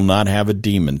 You will not have a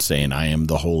demon saying, I am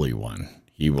the Holy One.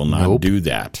 He will not do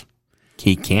that.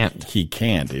 He can't. He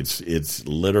can't. It's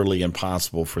literally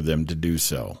impossible for them to do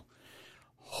so.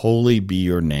 Holy be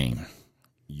your name.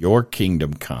 Your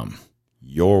kingdom come.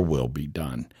 Your will be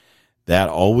done. That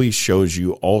always shows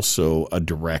you also a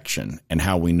direction and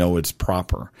how we know it's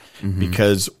proper.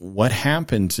 Because what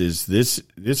happens is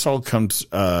this all comes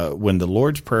when the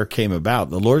Lord's Prayer came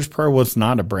about. The Lord's Prayer was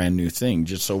not a brand new thing,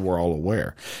 just so we're all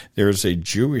aware. There's a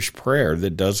Jewish prayer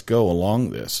that does go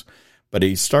along this. But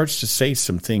he starts to say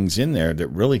some things in there that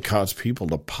really cause people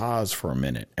to pause for a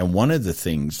minute. And one of the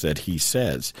things that he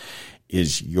says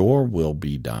is, your will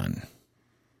be done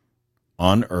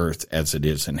on earth as it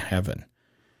is in heaven.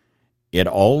 It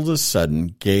all of a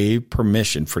sudden gave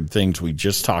permission for things we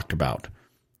just talked about,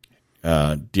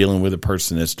 dealing with a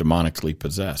person that's demonically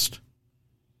possessed.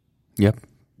 Yep.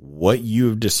 What you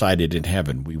have decided in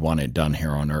heaven, we want it done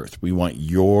here on earth. We want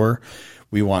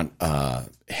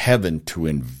heaven to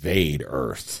invade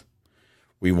earth.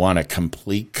 We want a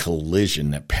complete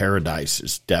collision that paradise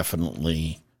is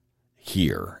definitely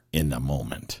here in the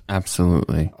moment.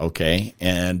 Absolutely. Okay,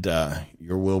 and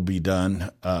your will be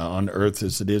done on earth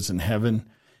as it is in heaven.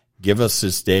 Give us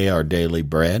this day our daily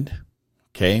bread.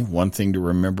 Okay, one thing to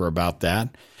remember about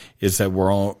that is that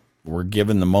we're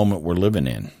given the moment we're living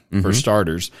in, for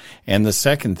starters. And the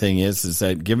second thing is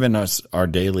that giving us our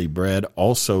daily bread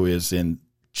also is in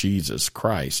Jesus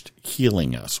Christ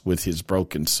healing us with his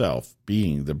broken self,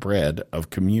 being the bread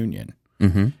of communion.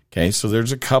 Okay, so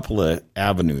there's a couple of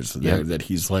avenues there that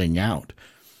he's laying out.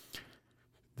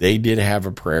 They did have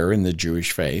a prayer in the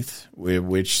Jewish faith,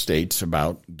 which states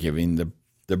about giving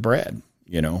the bread,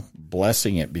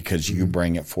 blessing it because you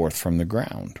bring it forth from the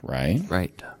ground, right?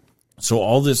 Right. So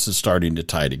all this is starting to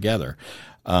tie together.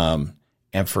 And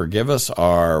forgive us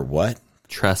our what?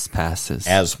 Trespasses.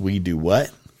 As we do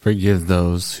what? Forgive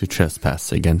those who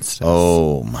trespass against us.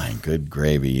 Oh, my good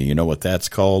gravy. You know what that's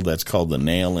called? That's called the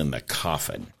nail in the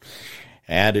coffin.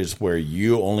 That is where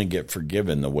you only get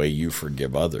forgiven the way you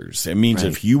forgive others. It means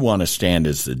if you want to stand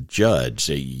as the judge,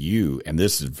 that you, and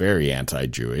this is very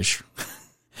anti-Jewish,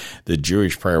 the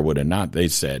Jewish prayer would have not, they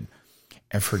said,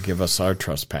 and forgive us our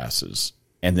trespasses.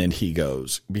 And then he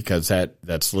goes, because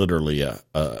that's literally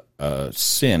a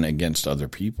sin against other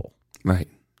people. Right.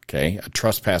 Okay, a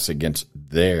trespass against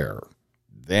them,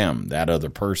 that other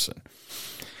person.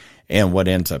 And what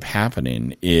ends up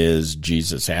happening is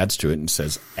Jesus adds to it and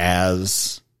says,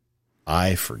 as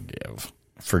I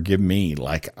forgive me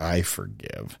like I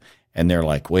forgive. And they're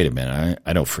like, wait a minute,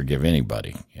 I don't forgive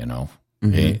anybody,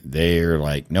 They're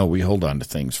like, no, we hold on to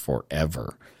things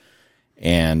forever.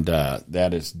 And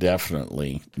that is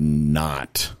definitely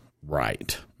not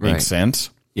right. Makes sense?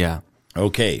 Yeah.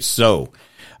 Okay, so...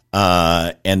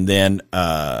 and then,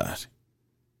 and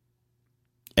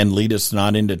lead us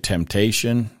not into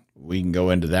temptation. We can go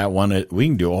into that one. We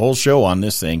can do a whole show on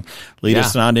this thing. Lead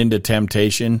us not into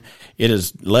temptation. It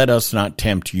is, let us not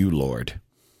tempt you, Lord,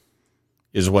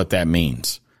 is what that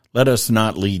means. Let us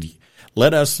not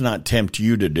tempt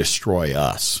you to destroy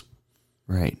us.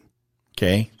 Right.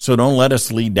 Okay. So don't let us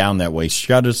lead down that way.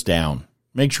 Shut us down.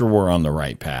 Make sure we're on the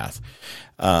right path.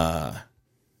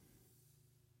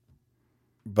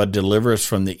 But deliver us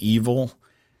from the evil,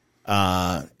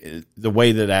 the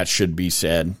way that should be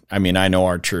said. I mean, I know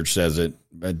our church says it,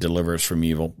 deliver us from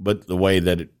evil, but the way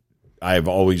that I've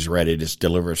always read it is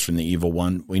deliver us from the evil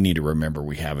one. We need to remember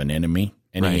we have an enemy,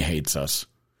 and he hates us.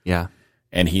 Yeah.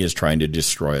 And he is trying to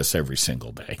destroy us every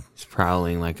single day. He's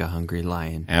prowling like a hungry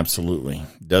lion. Absolutely.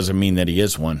 Doesn't mean that he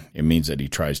is one. It means that he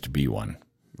tries to be one.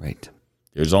 Right.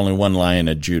 There's only one Lion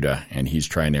of Judah, and he's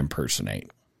trying to impersonate.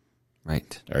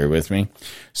 Right. Are you with me?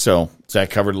 So, does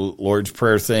that cover the Lord's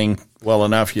Prayer thing well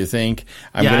enough, you think?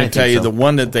 I'm going to tell you, the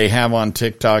one that they have on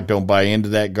TikTok, don't buy into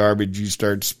that garbage. You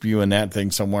start spewing that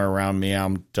thing somewhere around me,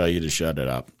 I'll tell you to shut it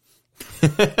up.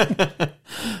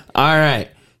 All right.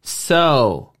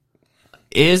 So,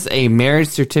 is a marriage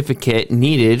certificate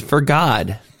needed for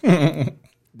God?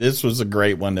 This was a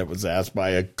great one that was asked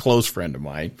by a close friend of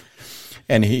mine.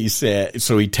 And he said,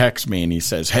 so he texts me and he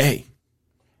says, hey,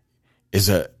 is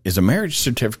a marriage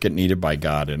certificate needed by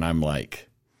God? And I'm like,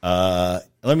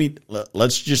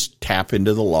 let's just tap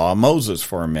into the law of Moses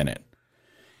for a minute.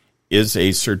 Is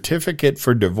a certificate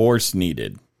for divorce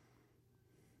needed?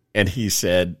 And he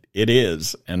said, it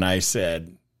is. And I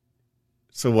said,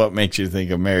 so what makes you think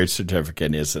a marriage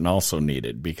certificate isn't also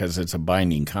needed? Because it's a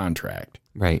binding contract.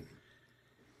 Right.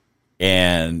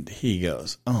 And he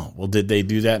goes, oh, well, did they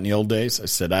do that in the old days? I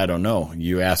said, I don't know.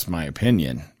 You asked my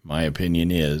opinion. My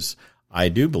opinion is I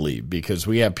do believe, because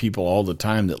we have people all the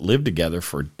time that live together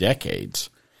for decades.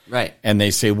 Right. And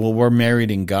they say, well, we're married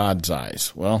in God's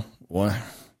eyes. Well,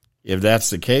 if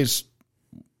that's the case,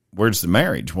 where's the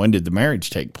marriage? When did the marriage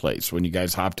take place? When you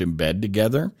guys hopped in bed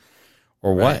together?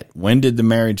 Or what? Right. When did the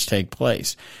marriage take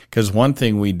place? Because one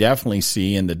thing we definitely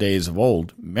see in the days of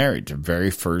old, marriage, the very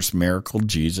first miracle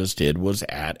Jesus did was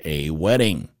at a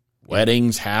wedding.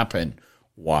 Weddings happen.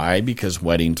 Why? Because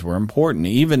weddings were important.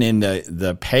 Even in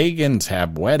the pagans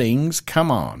have weddings. Come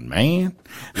on, man.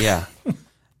 Yeah.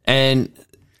 And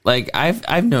like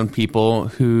I've known people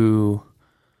who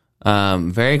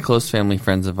very close family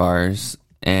friends of ours,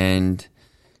 and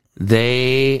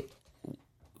they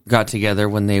got together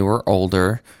when they were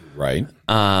older. Right.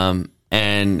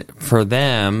 And for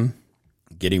them,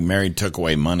 getting married took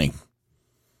away money.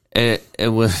 It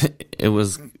was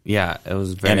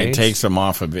very, and it takes them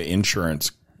off of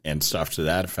insurance and stuff to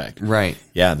that effect. Right.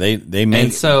 Yeah, they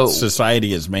make,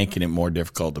 society is making it more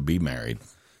difficult to be married.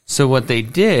 So what they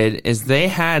did is they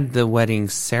had the wedding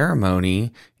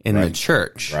ceremony in the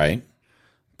church. Right.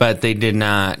 But they did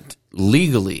not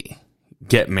legally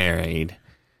get married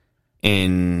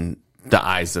in the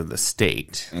eyes of the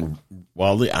state.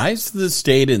 Well, the eyes of the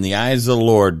state and the eyes of the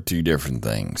Lord, two different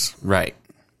things. Right.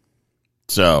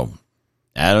 So,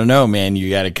 I don't know, man.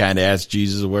 You got to kind of ask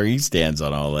Jesus where he stands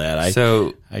on all that.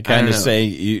 I kind of say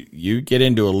you get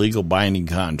into a legal binding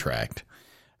contract.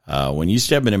 When you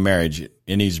step into marriage,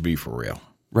 it needs to be for real.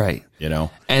 Right. You know?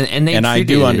 And I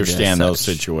do understand those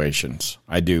situations.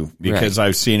 I do, because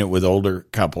I've seen it with older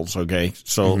couples, okay?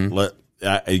 So,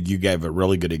 you gave a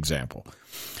really good example.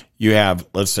 You have,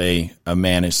 let's say, a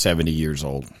man is 70 years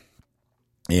old,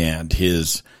 and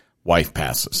his wife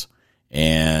passes,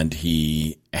 and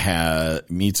he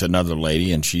meets another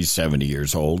lady, and she's 70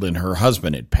 years old, and her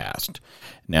husband had passed.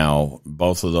 Now,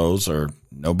 both of those are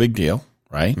no big deal,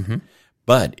 right? Mm-hmm.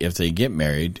 But if they get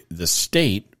married, the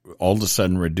state all of a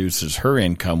sudden reduces her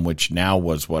income, which now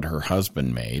was what her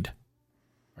husband made.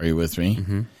 Are you with me?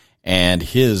 Mm-hmm. And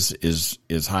his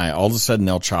is high. All of a sudden,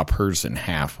 they'll chop hers in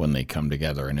half when they come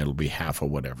together, and it'll be half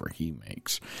of whatever he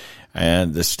makes.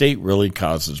 And the state really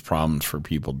causes problems for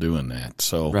people doing that.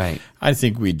 So I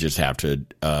think we just have to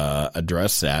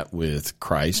address that with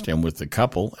Christ and with the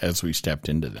couple as we stepped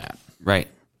into that. Right.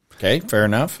 Okay, fair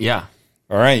enough? Yeah.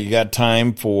 All right, you got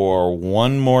time for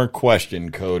one more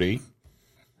question, Cody.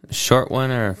 A short one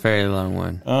or a very long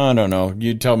one? I don't know.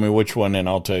 You tell me which one, and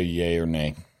I'll tell you yay or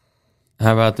nay.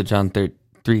 How about the John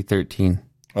 3:13?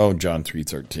 Oh, John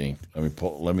 3:13.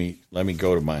 Let me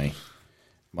go to my.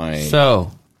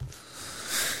 So,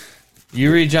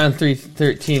 you read John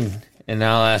 3:13, and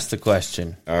I'll ask the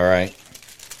question. All right.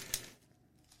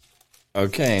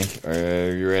 Okay.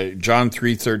 You ready? John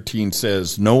 3:13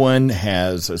 says, "No one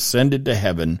has ascended to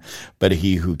heaven, but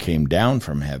he who came down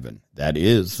from heaven. That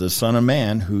is the Son of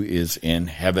Man who is in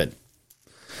heaven."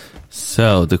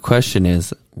 So the question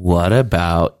is, what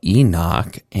about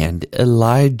Enoch and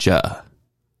Elijah?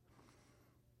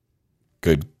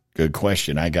 Good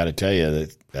question. I got to tell you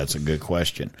that's a good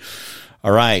question.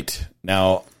 All right.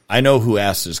 Now, I know who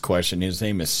asked this question. His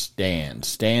name is Stan.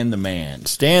 Stan the Man.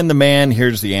 Stan the Man,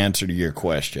 here's the answer to your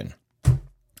question.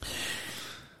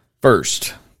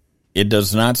 First, it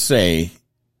does not say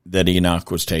that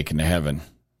Enoch was taken to heaven.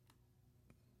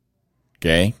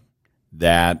 Okay?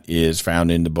 That is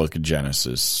found in the book of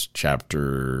Genesis,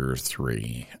 chapter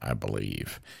 3, I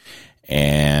believe.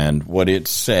 And what it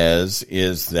says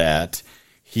is that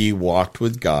he walked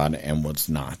with God and was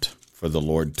not, for the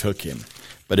Lord took him.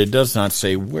 but it does not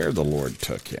say where the Lord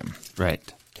took him. Right.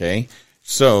 Okay,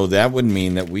 so that would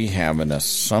mean that we have an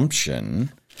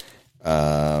assumption.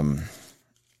 Let's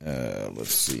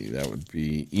see, that would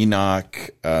be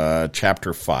Enoch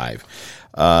chapter 5.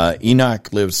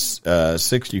 Enoch lives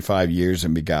 65 years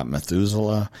and begot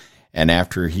Methuselah. And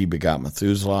after he begot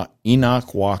Methuselah,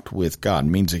 Enoch walked with God. It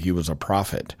means that he was a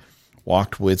prophet.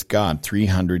 Walked with God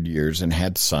 300 years and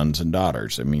had sons and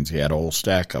daughters. It means he had a whole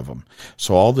stack of them.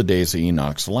 So all the days of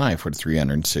Enoch's life were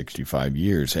 365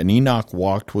 years. And Enoch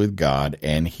walked with God,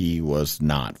 and he was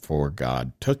not, for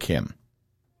God took him.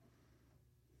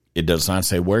 It does not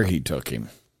say where he took him.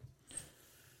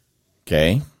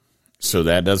 Okay? So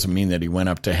that doesn't mean that he went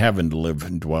up to heaven to live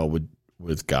and dwell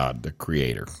with God, the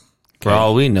Creator. For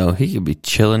all we know, he could be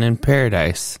chilling in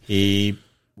paradise.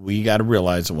 We got to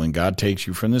realize that when God takes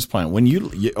you from this planet, when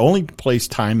you only place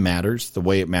time matters the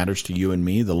way it matters to you and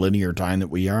me, the linear time that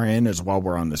we are in is while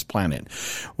we're on this planet.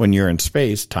 When you're in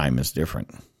space, time is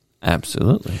different.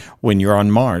 Absolutely. When you're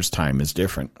on Mars, time is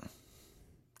different.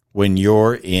 When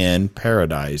you're in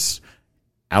paradise,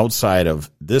 outside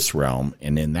of this realm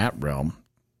and in that realm,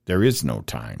 there is no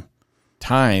time.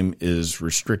 Time is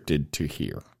restricted to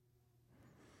here.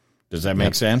 Does that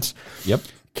make sense? Yep.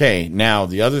 Okay, now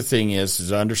the other thing is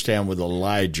understand with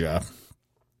Elijah,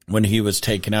 when he was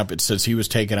taken up, it says he was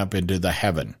taken up into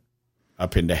heaven.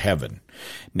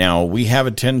 Now, we have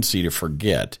a tendency to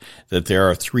forget that there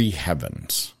are 3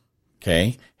 heavens.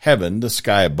 Okay? Heaven, the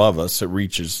sky above us that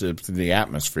reaches the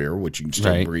atmosphere, which you can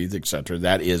still breathe, etc.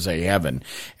 That is a heaven,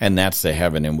 and that's the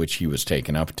heaven in which he was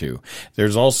taken up to.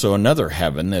 There's also another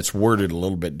heaven that's worded a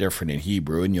little bit different in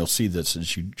Hebrew, and you'll see this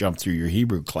as you jump through your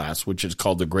Hebrew class, which is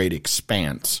called the Great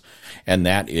Expanse, and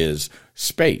that is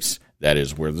space. That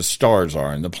is where the stars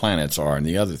are and the planets are and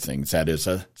the other things. That is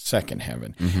a second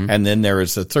heaven. Mm-hmm. And then there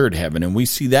is the third heaven. And we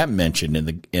see that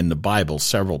mentioned in the Bible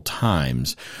several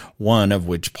times, one of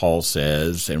which Paul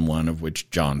says and one of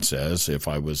which John says, if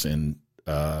I was in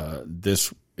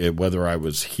whether I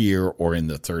was here or in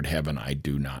the third heaven, I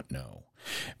do not know.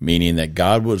 Meaning that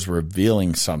God was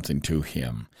revealing something to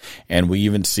him. And we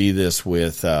even see this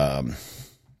with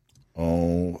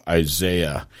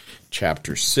Isaiah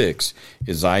chapter 6,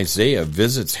 is Isaiah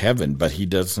visits heaven, but he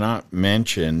does not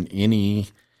mention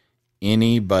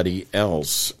anybody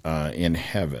else in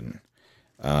heaven.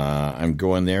 I'm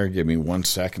going there. Give me 1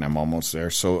 second. I'm almost there.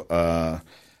 So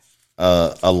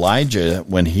Elijah,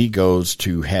 when he goes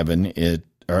to heaven,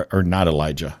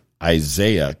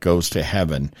 Isaiah goes to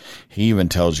heaven. He even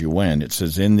tells you when. It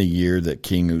says, in the year that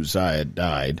King Uzziah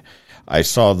died, I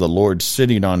saw the Lord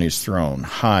sitting on his throne,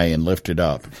 high and lifted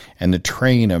up, and the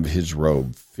train of his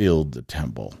robe filled the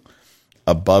temple.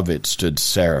 Above it stood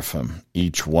seraphim.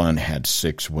 Each one had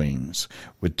 6 wings,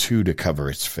 with 2 to cover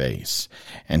its face,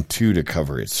 and 2 to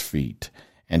cover its feet,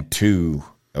 and 2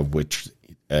 of which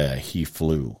he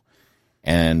flew.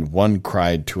 And one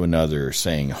cried to another,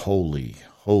 saying, Holy,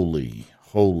 holy,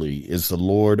 holy is the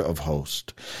Lord of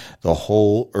hosts. The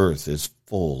whole earth is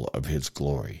full of his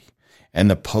glory. And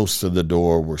the posts of the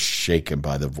door were shaken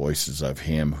by the voices of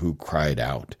him who cried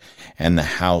out, and the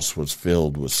house was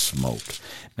filled with smoke.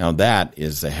 Now that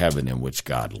is the heaven in which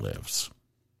God lives.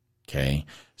 Okay?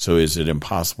 So is it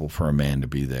impossible for a man to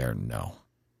be there? No.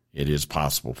 It is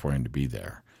possible for him to be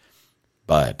there.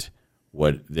 But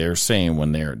what they're saying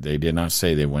when they did not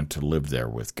say they went to live there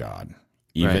with God.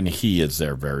 Even he is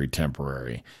there very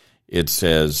temporary. It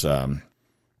says,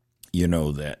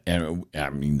 that, and I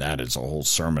mean, that is a whole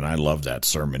sermon. I love that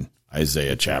sermon,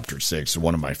 Isaiah chapter 6,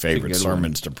 one of my favorite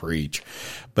sermons to preach.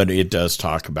 But it does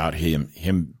talk about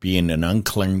him being an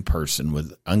unclean person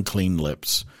with unclean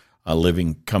lips,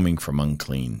 coming from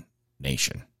unclean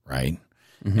nation, right?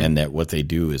 Mm-hmm. And that what they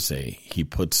do is he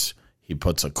puts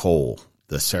a coal,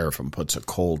 the seraphim puts a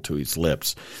coal to his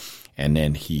lips, and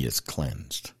then he is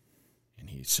cleansed. And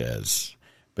he says,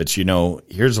 but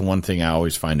here's the one thing I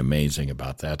always find amazing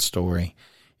about that story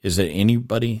is that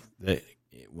anybody that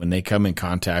when they come in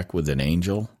contact with an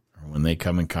angel, or when they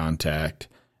come in contact,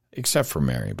 except for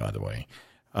Mary, by the way,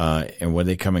 and when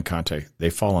they come in contact, they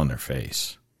fall on their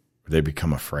face. They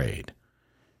become afraid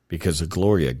because the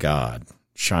glory of God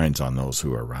shines on those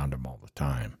who are around him all the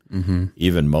time. Mm-hmm.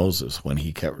 Even Moses, when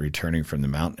he kept returning from the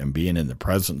mountain and being in the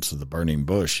presence of the burning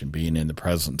bush and being in the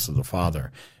presence of the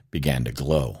Father, began to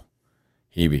glow.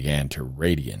 He began to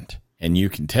radiant. And you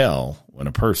can tell when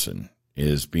a person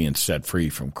is being set free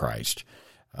from Christ,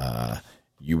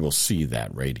 you will see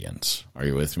that radiance. Are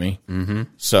you with me? Mm-hmm.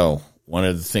 So one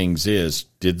of the things is,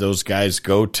 did those guys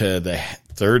go to the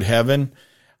third heaven?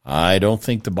 I don't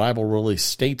think the Bible really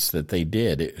states that they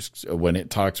did. When it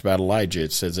talks about Elijah,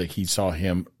 it says that he saw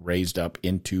him raised up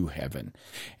into heaven.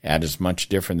 That is much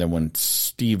different than when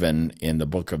Stephen in the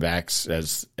book of Acts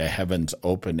says the heavens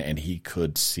opened and he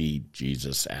could see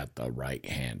Jesus at the right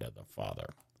hand of the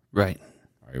Father. Right.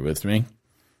 Are you with me?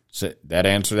 So that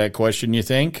answer that question, you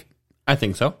think? I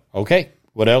think so. Okay.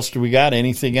 What else do we got?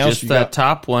 Anything else? Just that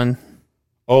top one.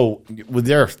 Oh,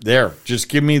 well, there. Just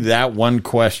give me that one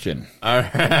question. All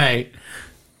right.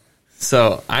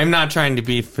 So I'm not trying to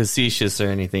be facetious or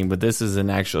anything, but this is an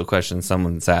actual question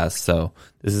someone's asked. So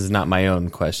this is not my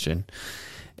own question.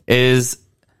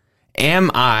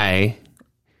 Am I,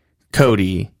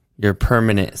 Cody, your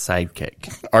permanent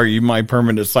sidekick? Are you my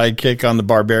permanent sidekick on the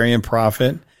Barbarian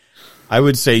Prophet? I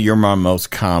would say you're my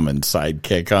most common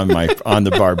sidekick on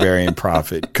the Barbarian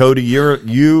Prophet. Cody,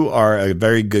 you are a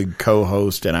very good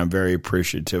co-host, and I'm very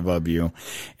appreciative of you.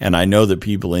 And I know that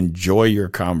people enjoy your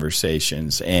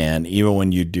conversations. And even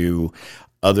when you do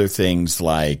other things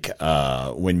like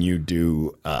when you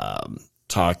do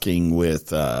talking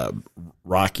with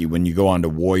Rocky, when you go on to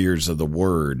Warriors of the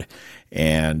Word,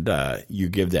 and you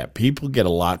give that, people get a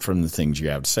lot from the things you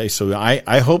have to say. So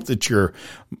I hope that you're,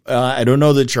 I don't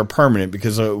know that you're permanent,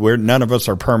 because none of us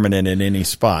are permanent in any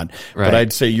spot, right. But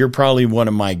I'd say you're probably one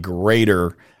of my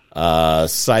greater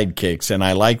sidekicks. And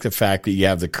I like the fact that you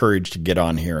have the courage to get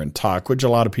on here and talk, which a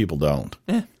lot of people don't.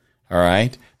 Yeah. All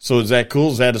right. So is that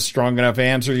cool? Is that a strong enough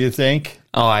answer, you think?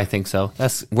 Oh, I think so.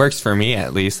 That works for me,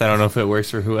 at least. I don't know if it works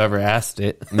for whoever asked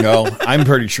it. No, I'm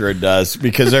pretty sure it does,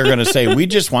 because they're going to say, we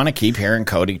just want to keep hearing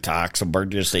Cody talk, so Bert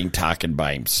just ain't talking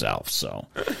by himself. So,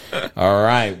 all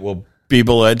right. Well,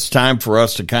 people, it's time for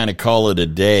us to kind of call it a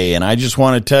day. And I just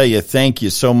want to tell you, thank you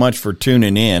so much for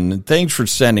tuning in. And thanks for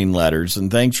sending letters,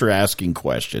 and thanks for asking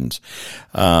questions.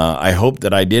 I hope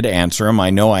that I did answer them. I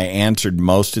know I answered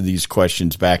most of these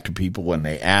questions back to people when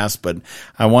they asked, but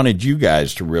I wanted you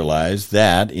guys to realize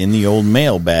that in the old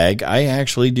mailbag, I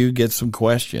actually do get some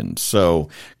questions. So,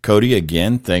 Cody,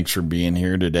 again, thanks for being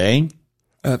here today.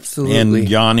 Absolutely. And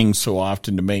yawning so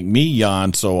often to make me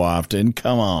yawn so often.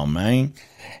 Come on, man.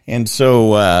 And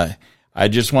so I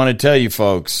just want to tell you,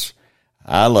 folks,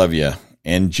 I love you,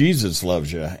 and Jesus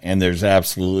loves you, and there's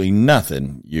absolutely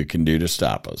nothing you can do to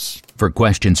stop us. For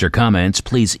questions or comments,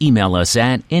 please email us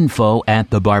at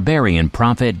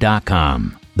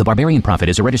info@thebarbarianprophet.com. The Barbarian Prophet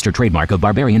is a registered trademark of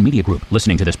Barbarian Media Group.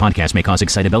 Listening to this podcast may cause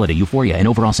excitability, euphoria, and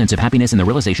overall sense of happiness and the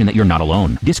realization that you're not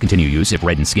alone. Discontinue use if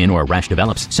reddened skin or a rash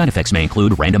develops. Side effects may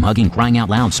include random hugging, crying out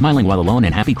loud, smiling while alone,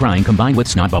 and happy crying combined with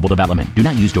snot bubble development. Do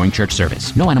not use during church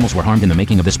service. No animals were harmed in the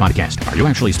making of this podcast. Are you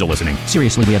actually still listening?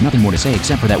 Seriously, we have nothing more to say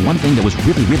except for that one thing that was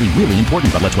really, really, really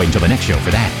important, but let's wait until the next show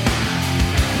for that.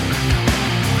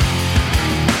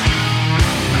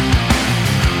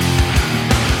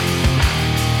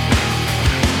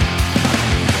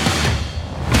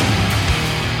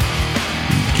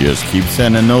 Just keep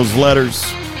sending those letters.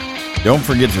 Don't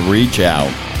forget to reach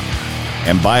out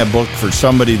and buy a book for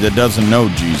somebody that doesn't know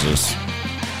Jesus.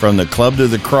 From the Club to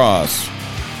the Cross.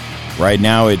 Right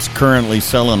now it's currently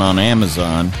selling on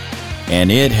Amazon,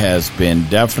 and it has been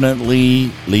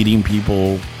definitely leading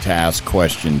people to ask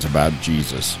questions about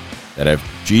Jesus. That if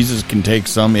Jesus can take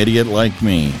some idiot like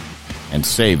me and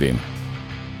save him,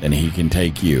 then he can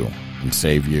take you and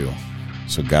save you.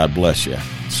 So God bless you.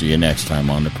 See you next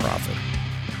time on The Prophet.